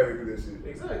 Because anybody can do that shit.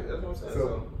 exactly, that's what I'm saying.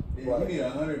 So, You need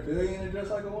 100 billion to dress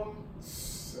like a woman.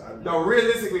 No,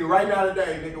 realistically, right now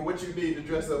today, nigga, what you need to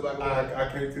dress up like a woman? I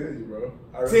can't tell you,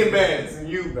 bro. 10 bands and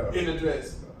you No. in the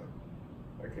dress.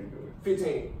 Nah, I can't do it.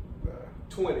 15, Nah.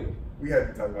 20, We had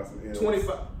to talk about some M's.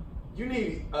 25. You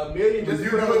need $1 million But just you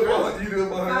to do put on a it dress. for you do it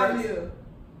for 5 100. mil.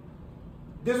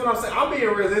 This is what I'm saying. I'm being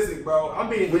realistic, bro. I'm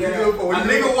being What you dead. do it for? A What you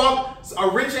do nigga it walk,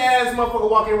 a rich ass motherfucker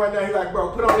walk in right now. He like,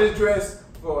 bro, put on this dress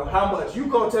for how much? You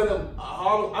gonna tell them?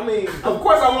 I mean, of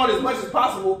course I want as much as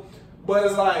possible, but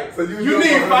it's like So you you do it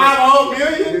need for 5 whole You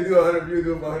million, do 100. You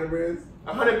do it for $100 bands.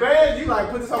 100 bands. You like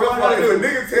put this on. First What of all, I gotta if a do?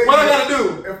 nigga tell What I you-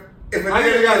 gotta do? If a I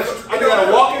nigga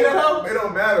gotta walk in that house? It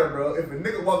don't matter, bro. If a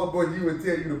nigga walk up on you and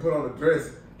tell you to put on a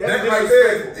dress, That's that right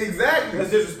there, disrespectful. exactly.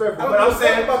 That's disrespectful. I But don't I'm give a fuck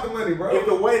saying about the money, bro. if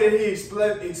the way that he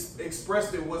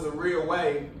expressed it was a real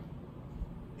way,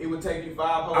 it would take you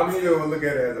 5 whole I'm minutes. still gonna look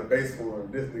at it as a base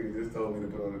form. This nigga just told me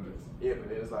to put on a dress. Yeah,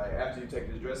 but it's like after you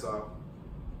take this dress off,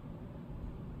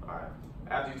 alright.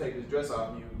 After you take this dress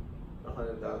off, you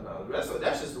 $100,000.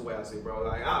 That's just the way I see it, bro.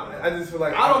 Like I just feel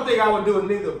like I don't think I would do it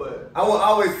neither, but I will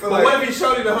always feel but like. what if he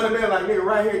showed you the $100 million like nigga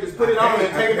right here, just put it on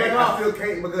and take it back I off? still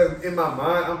can't because in my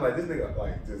mind I'm like this nigga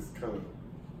like just kind of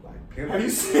like pimping. Have you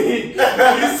seen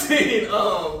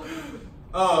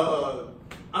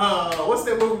what's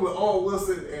that movie with Owen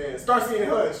Wilson and Starsky and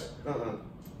Hutch?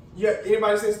 Yeah,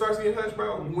 anybody seen Starsky and Hutch,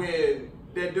 bro? When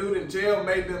that dude in jail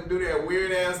made them do that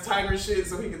weird ass tiger shit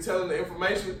so he could tell them the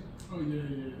information. Oh yeah.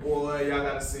 Boy, y'all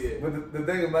gotta see it. But the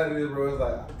thing about it is, bro,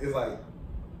 it's like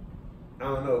I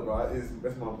don't know, bro.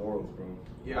 That's my morals, bro.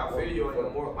 Yeah, I feel you on your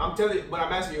morals. I'm telling you, but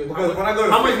I'm asking you, Because when I go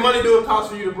to how much money do it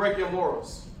cost for you to break your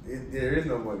morals? There is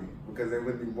no money because there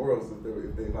wouldn't be morals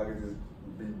if I could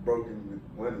just be broken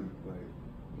with money.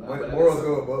 Like morals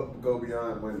go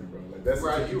beyond money, bro. Like that's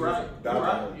Right, you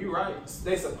right.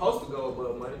 They supposed to go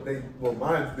above money.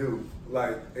 Mine do.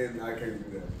 Like, and I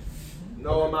can't do that.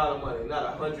 No amount of money,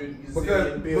 not $100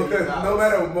 Because billion. no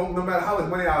matter how much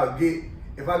money I'll get,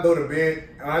 if I go to bed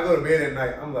and I go to bed at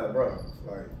night, I'm like, bro,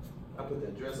 like I put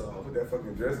that dress I on. put that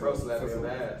fucking dress Bro on. slapped me in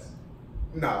the ass.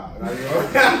 Nah, you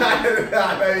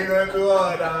ain't gonna do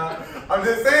all that. I'm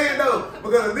just saying though,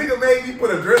 because a nigga made me put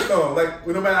a dress on. Like,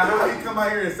 no matter how he come out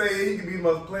here and say he can be the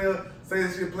most player, say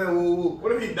this shit player, woo woo.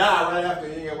 What if he died right after?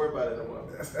 You ain't gotta worry about it no more.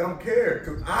 I don't care,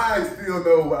 cause I still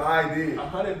know what I did.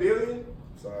 $100 billion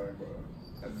Sorry, bro.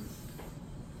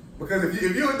 Because if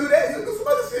you don't do that, you'll do some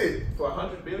other shit. for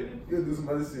 $100 billion? You'll do some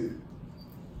other shit.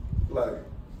 Like,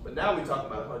 But now we talking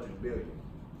about $100 billion.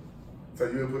 so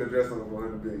you'll put a dress on for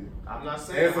 $100 billion. I'm not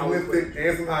saying And some I would lipstick put-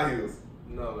 and some high heels.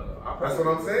 No. That's what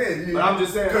I'm saying. But I'm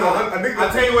just saying, Cause I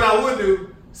tell you what I would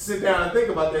do. Sit down and think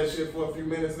about that shit for a few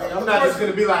minutes. Nigga. I'm not just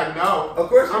gonna be like, no. Of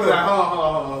course you I'm will. like,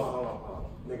 hold on.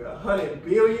 Nigga, $100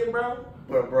 billion, bro?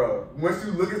 But bro, once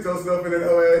you look at yourself in that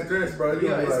whole ass dress, bro, you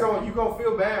Yeah, like, you gonna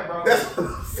feel bad, bro. that's what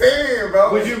I'm saying,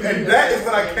 bro. Would you- and that is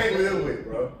what I can't live with,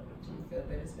 bro.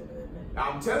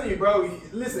 I'm telling you, bro.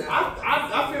 Listen,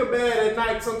 I feel bad at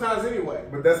night sometimes anyway.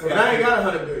 But that's what and I ain't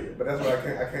got $100 billion. But that's what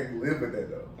I can't live with that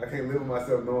though. I can't live with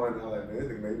myself knowing I'm like, man, this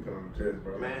nigga made me put on a dress,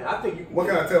 bro. Man, I think you. What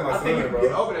can I tell my I think you son, can bro?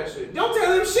 get over that shit. Don't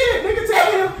tell him shit, nigga.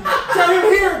 Tell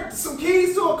him here some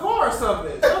keys to a car or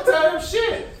something. Don't tell him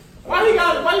shit. Why you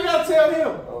gotta tell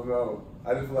him? Oh no,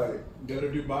 I just like. Go to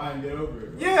Dubai and get over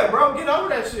it. Yeah, bro, get over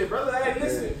that shit, brother. Hey,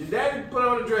 listen, your daddy put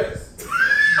on a dress.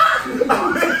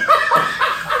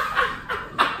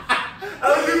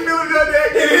 How was you feeling your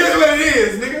dad? It is what it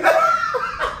is, nigga.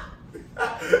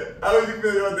 How was you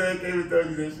feeling your dad came and told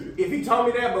you that shit? If he told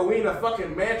me that, but we in a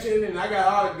fucking mansion and I got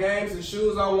all the games and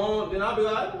shoes I want, then I'll be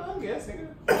like, well, I guess, nigga.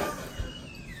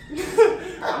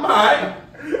 I'm alright.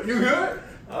 You good?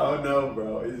 Oh no,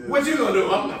 bro. It's just, What you gonna do?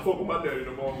 I'm not fucking my daddy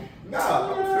no more.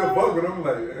 Nah, I'm still fucking. I'm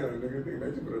like, damn, nigga, think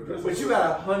that you put a dress on. But you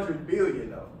got $100 billion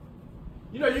though.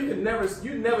 You know you never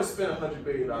spend $100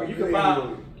 billion.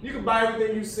 You can buy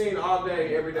everything you've seen all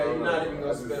day, every day. You're not even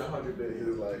gonna spend $100 billion.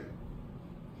 It's like,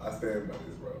 I stand by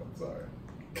this, bro. I'm sorry.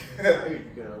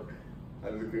 You know. I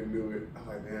just couldn't do it. I'm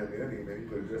like, damn, man, that nigga made me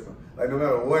put a dress on. Like, no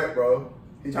matter what, bro.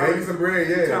 He gave me some bread,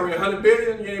 yeah. Tell me $100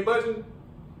 billion, you ain't budgeting?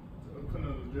 I'm putting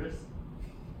on the dress.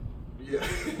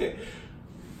 Yeah.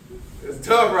 It's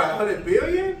tough, right? $100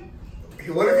 billion?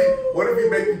 What if he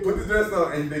make you put the dress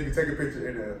on and he make you take a picture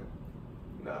in there?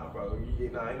 Nah, bro.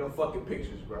 Ain't no fucking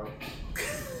pictures, bro.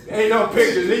 Ain't no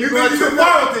pictures. You think going you too just-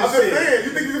 far with I'm this just shit. saying,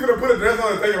 you think you're gonna put a dress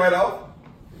on and take it right off?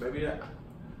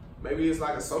 Maybe it's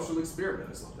like a social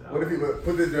experiment or something. What if he would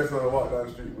put this dress on and walk down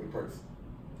the street with a purse?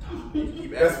 You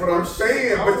keep That's asking what I'm for shit,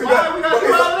 saying. bro. But you Why got, we gotta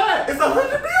do all that? It's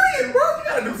 $100 billion, bro. You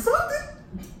gotta do something.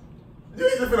 You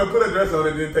ain't just gonna put a dress on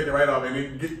and then take it right off and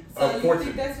then get So a you fortune.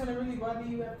 think that's gonna really bother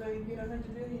you after you get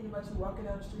 $100 billion? About you walking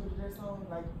down the street with a dress on,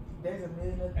 like there's a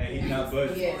million other And he's not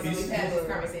budgeting. Yes, He's we've had this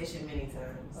conversation many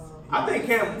times. I think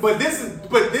Cam, but this is to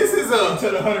the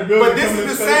 $100 billion. but this coming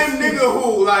is the in same face. nigga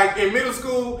who, like, in middle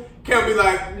school, Cam be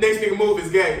like, next nigga move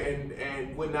is gay,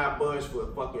 and would not budge for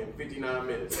fucking 59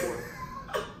 minutes.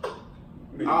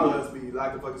 All of us be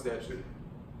like the fucking statue.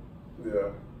 Yeah.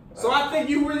 So I think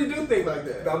you really do think like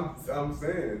that. I'm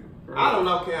saying. Bro. I don't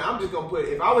know, Cam. I'm just gonna put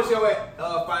it. If I was your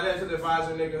financial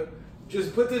advisor, nigga,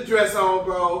 just put the dress on,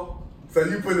 bro. So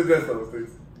you put the dress on,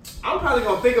 Stixx? I'm probably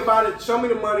gonna think about it, show me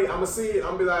the money, I'm gonna see it,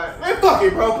 I'm gonna be like, man, fuck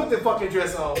it, bro, put the fucking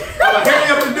dress on. I'm gonna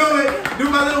hurry up and do it, do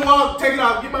my little walk, take it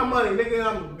off, get my money, nigga,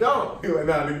 I'm gone. He like,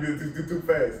 nah, nigga, do too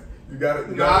fast. You got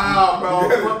it. Nah, bro,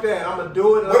 fuck that, I'm gonna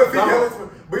do it. What if he hella,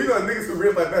 but you know, niggas who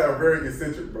real like that are very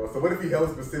eccentric, bro. So what if he hella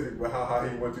specific with how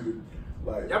he wants you to,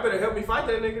 like. Y'all better help me fight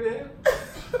that nigga then.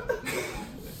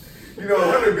 You know,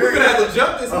 100 billion. We're gonna have to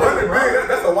jump this 100 nigga, billion,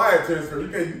 that's a wire transfer. You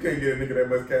can't get a nigga that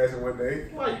much cash in one day.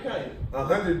 Why you can't?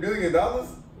 $100 billion?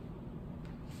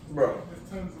 Bro. That's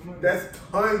tons of money. That's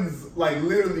tons, like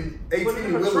literally 18 Put it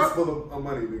in a wheelers truck. full of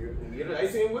money, nigga. Get an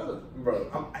 18 wheeler. Bro,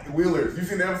 wheelers. You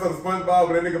seen the episode of SpongeBob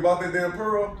where that nigga bought that damn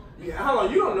pearl? Yeah, how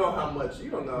long? You don't know how much.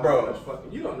 You don't know Bro, how much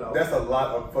fucking. You don't know. That's a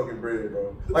lot of fucking bread,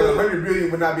 bro. Like 100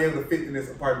 billion would not be able to fit in this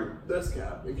apartment. That's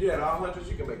cap. If you had all hundreds,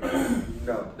 you can make that.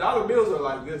 No. Dollar bills are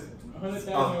like this.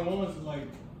 100,000 ones is like,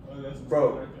 that's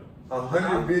Bro, right there.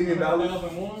 $100 billion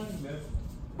 100,000 ones, that's.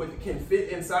 But it can fit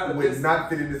inside of would this. not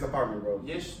fit in this apartment, bro.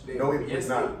 Yes, they, No, it yes, would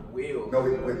not. It will. No,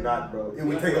 it would not, bro. It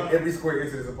would take up every square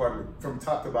inch of this apartment from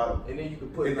top to bottom. And then you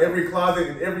could put In like, every closet,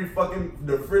 in every fucking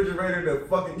the refrigerator, the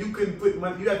fucking you couldn't put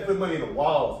money. You had to put money in the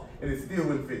walls, and it still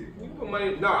wouldn't fit. You can put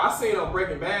money. No, I seen on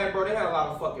Breaking Bad, bro. They had a lot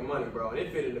of fucking money, bro, and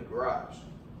it fit in the garage.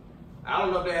 I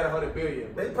don't know if they had 100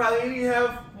 billion. They probably didn't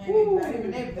have. Man, not even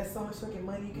that. That's so much fucking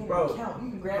money you can't Bro, even count. You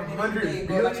can grab that 100 every day and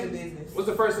go about your billion? business. What's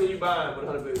the first thing you buying with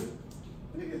 100 billion?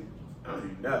 Nigga, I don't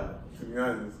even know. To be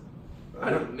honest, I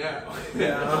don't know.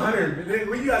 Yeah, 100. Nigga,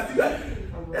 what you got?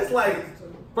 That's like.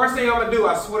 First thing I'm gonna do,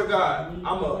 I swear to God,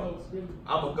 I'm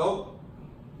a go.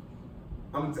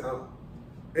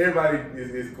 Everybody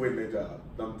is quitting their job.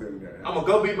 I'm telling you that. I'm gonna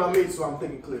go beat my meat, so I'm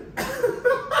thinking clear.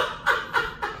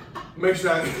 Make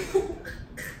sure I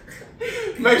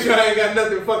ain't got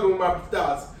nothing fucking with my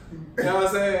thoughts. You know what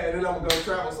I'm saying? And then I'm gonna go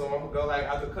travel, so I'm gonna go like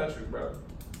out the country, bro.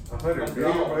 100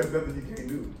 billion, bro. That's nothing you can't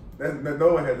do.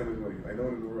 No one has that much money. Like no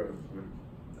one in the world has money.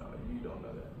 No, you don't know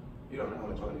that. You don't know how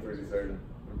much money. I'm pretty certain.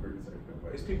 I'm pretty certain.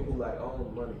 It's people who like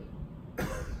own money.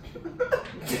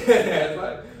 Yeah, it's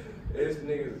like it's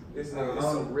niggas. It's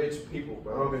some rich people, I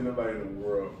don't bro. think nobody in the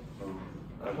world.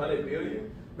 100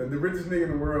 billion. The richest nigga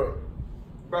in the world.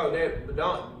 Bro,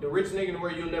 the rich nigga in the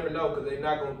world, you'll never know because they're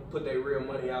not gonna put their real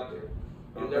money out there.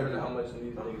 You'll never know how much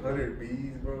these niggas. 100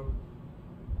 B's, bro.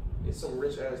 It's some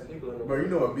rich ass people in the Bro, world.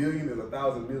 you know a billion is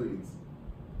 1,000 millions.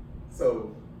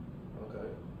 So, Okay.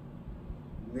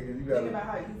 nigga, you Think gotta. about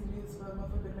how easy it is for a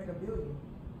motherfucker to make $1 billion.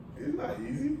 It's not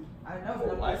easy. I know, For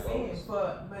but I'm white just saying, folks.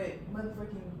 but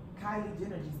motherfucking Kylie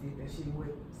Jenner just did that shit in what,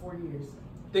 4 years.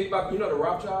 Think about the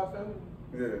Rothschild family.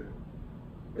 Yeah.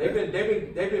 They've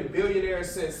been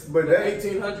billionaires since But the that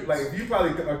 1800s. Like, if you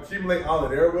probably accumulate all of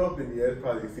their wealth, then yeah, it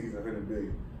probably exceeds 100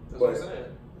 billion. That's But what I'm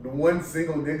saying. the one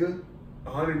single nigga,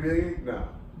 100 billion, nah.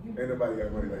 Ain't nobody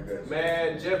got money like that.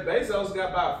 Man, Jeff Bezos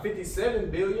got about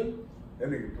 57 billion. That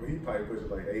nigga, he probably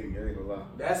pushes like 80. I ain't gonna lie.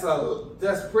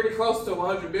 That's pretty close to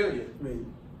 100 billion. I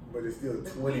mean, but it's still The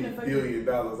 $20 queen of billion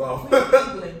off. Queen of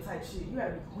England type shit. You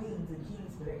gotta be queens and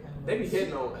kings for that kind of They be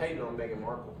money. hating on Meghan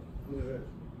Markle. Who's that?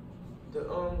 The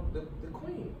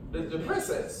queen, the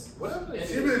princess, whatever. that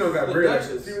She is. really don't got The bread. Like,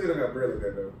 Duchess. she really don't got bread like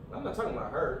that though. I'm not talking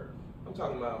about her. I'm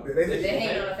talking about. They They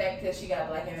hate on the fact that she got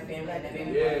black in her family and that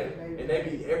baby. Yeah, and they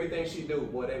be everything she do.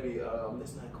 Boy, they be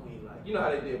that's not queen like. You know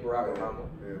how they did Barack Obama.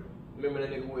 Yeah. Remember that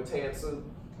nigga with tan suit?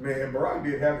 Man, and Barack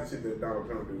did half the shit that Donald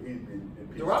Trump do. He'd been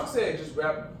impeached. Rock said just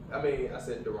grab. I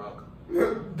said Rock.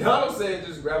 Donald said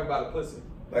just grab him by the pussy.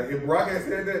 Like if Barack had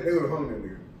said that, they would have hung that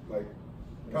nigga. Like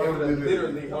They would've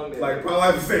literally hung that Like nigga. probably I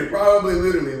have to say probably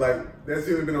literally like that shit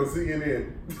would have been on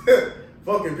CNN.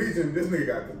 Fucking impeaching this nigga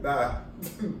got to die.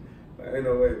 Like, ain't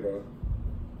no way, bro.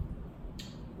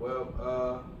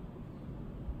 Well,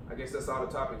 I guess that's all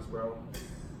the topics, bro.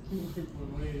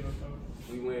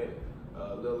 We went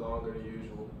a little longer than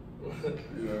usual.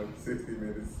 You know, 60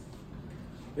 minutes.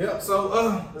 Yep. So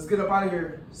let's get up out of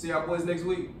here. See y'all boys next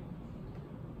week.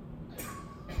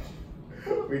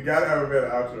 We gotta have a better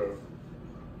outro.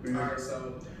 Alright,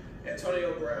 so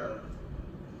Antonio Brown.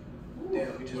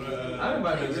 Damn, we just. I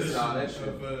didn't even listen to all that shit.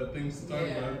 Of things to talk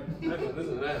Yeah. about. I didn't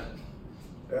listen to that.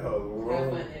 That whole Have long.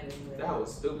 fun editing it. That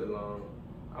was stupid long.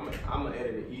 I'm gonna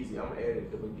edit it easy. I'm gonna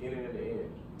edit the beginning and the end.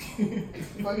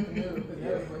 Fuck the middle, because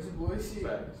that was a bunch of bullshit.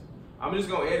 Facts. I'm just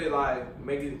gonna edit like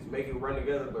make it run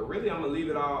together, but really I'm gonna leave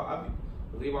it all.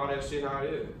 Leave all that shit how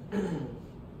it is.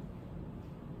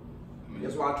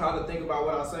 That's why I try to think about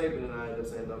what I say, but then I end up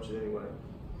saying dumb shit anyway.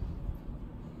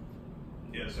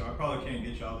 Yeah, so I probably can't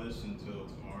get y'all this until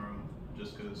tomorrow,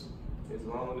 just because, It's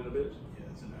long than a bitch. yeah,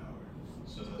 it's an hour.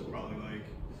 So that's probably like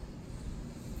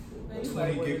Man, you 20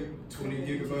 like what?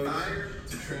 gigabytes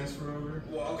to transfer over.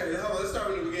 Well, okay, hold on. Let's start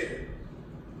from the beginning.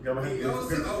 Got my He hands goes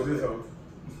to this Oakland. hoe.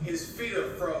 His feet are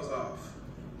froze off.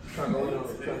 Trying to go in on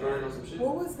some shit.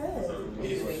 What was that?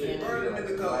 He's burning in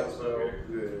the cold.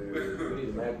 We need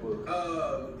a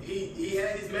MacBook. He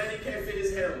had his man. He can't fit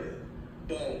his helmet.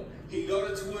 Boom. He go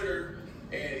to Twitter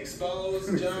and expose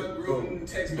John Gruden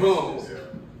text Boom. messages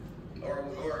or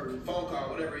phone call,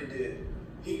 whatever he did.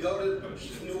 He go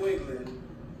to New England.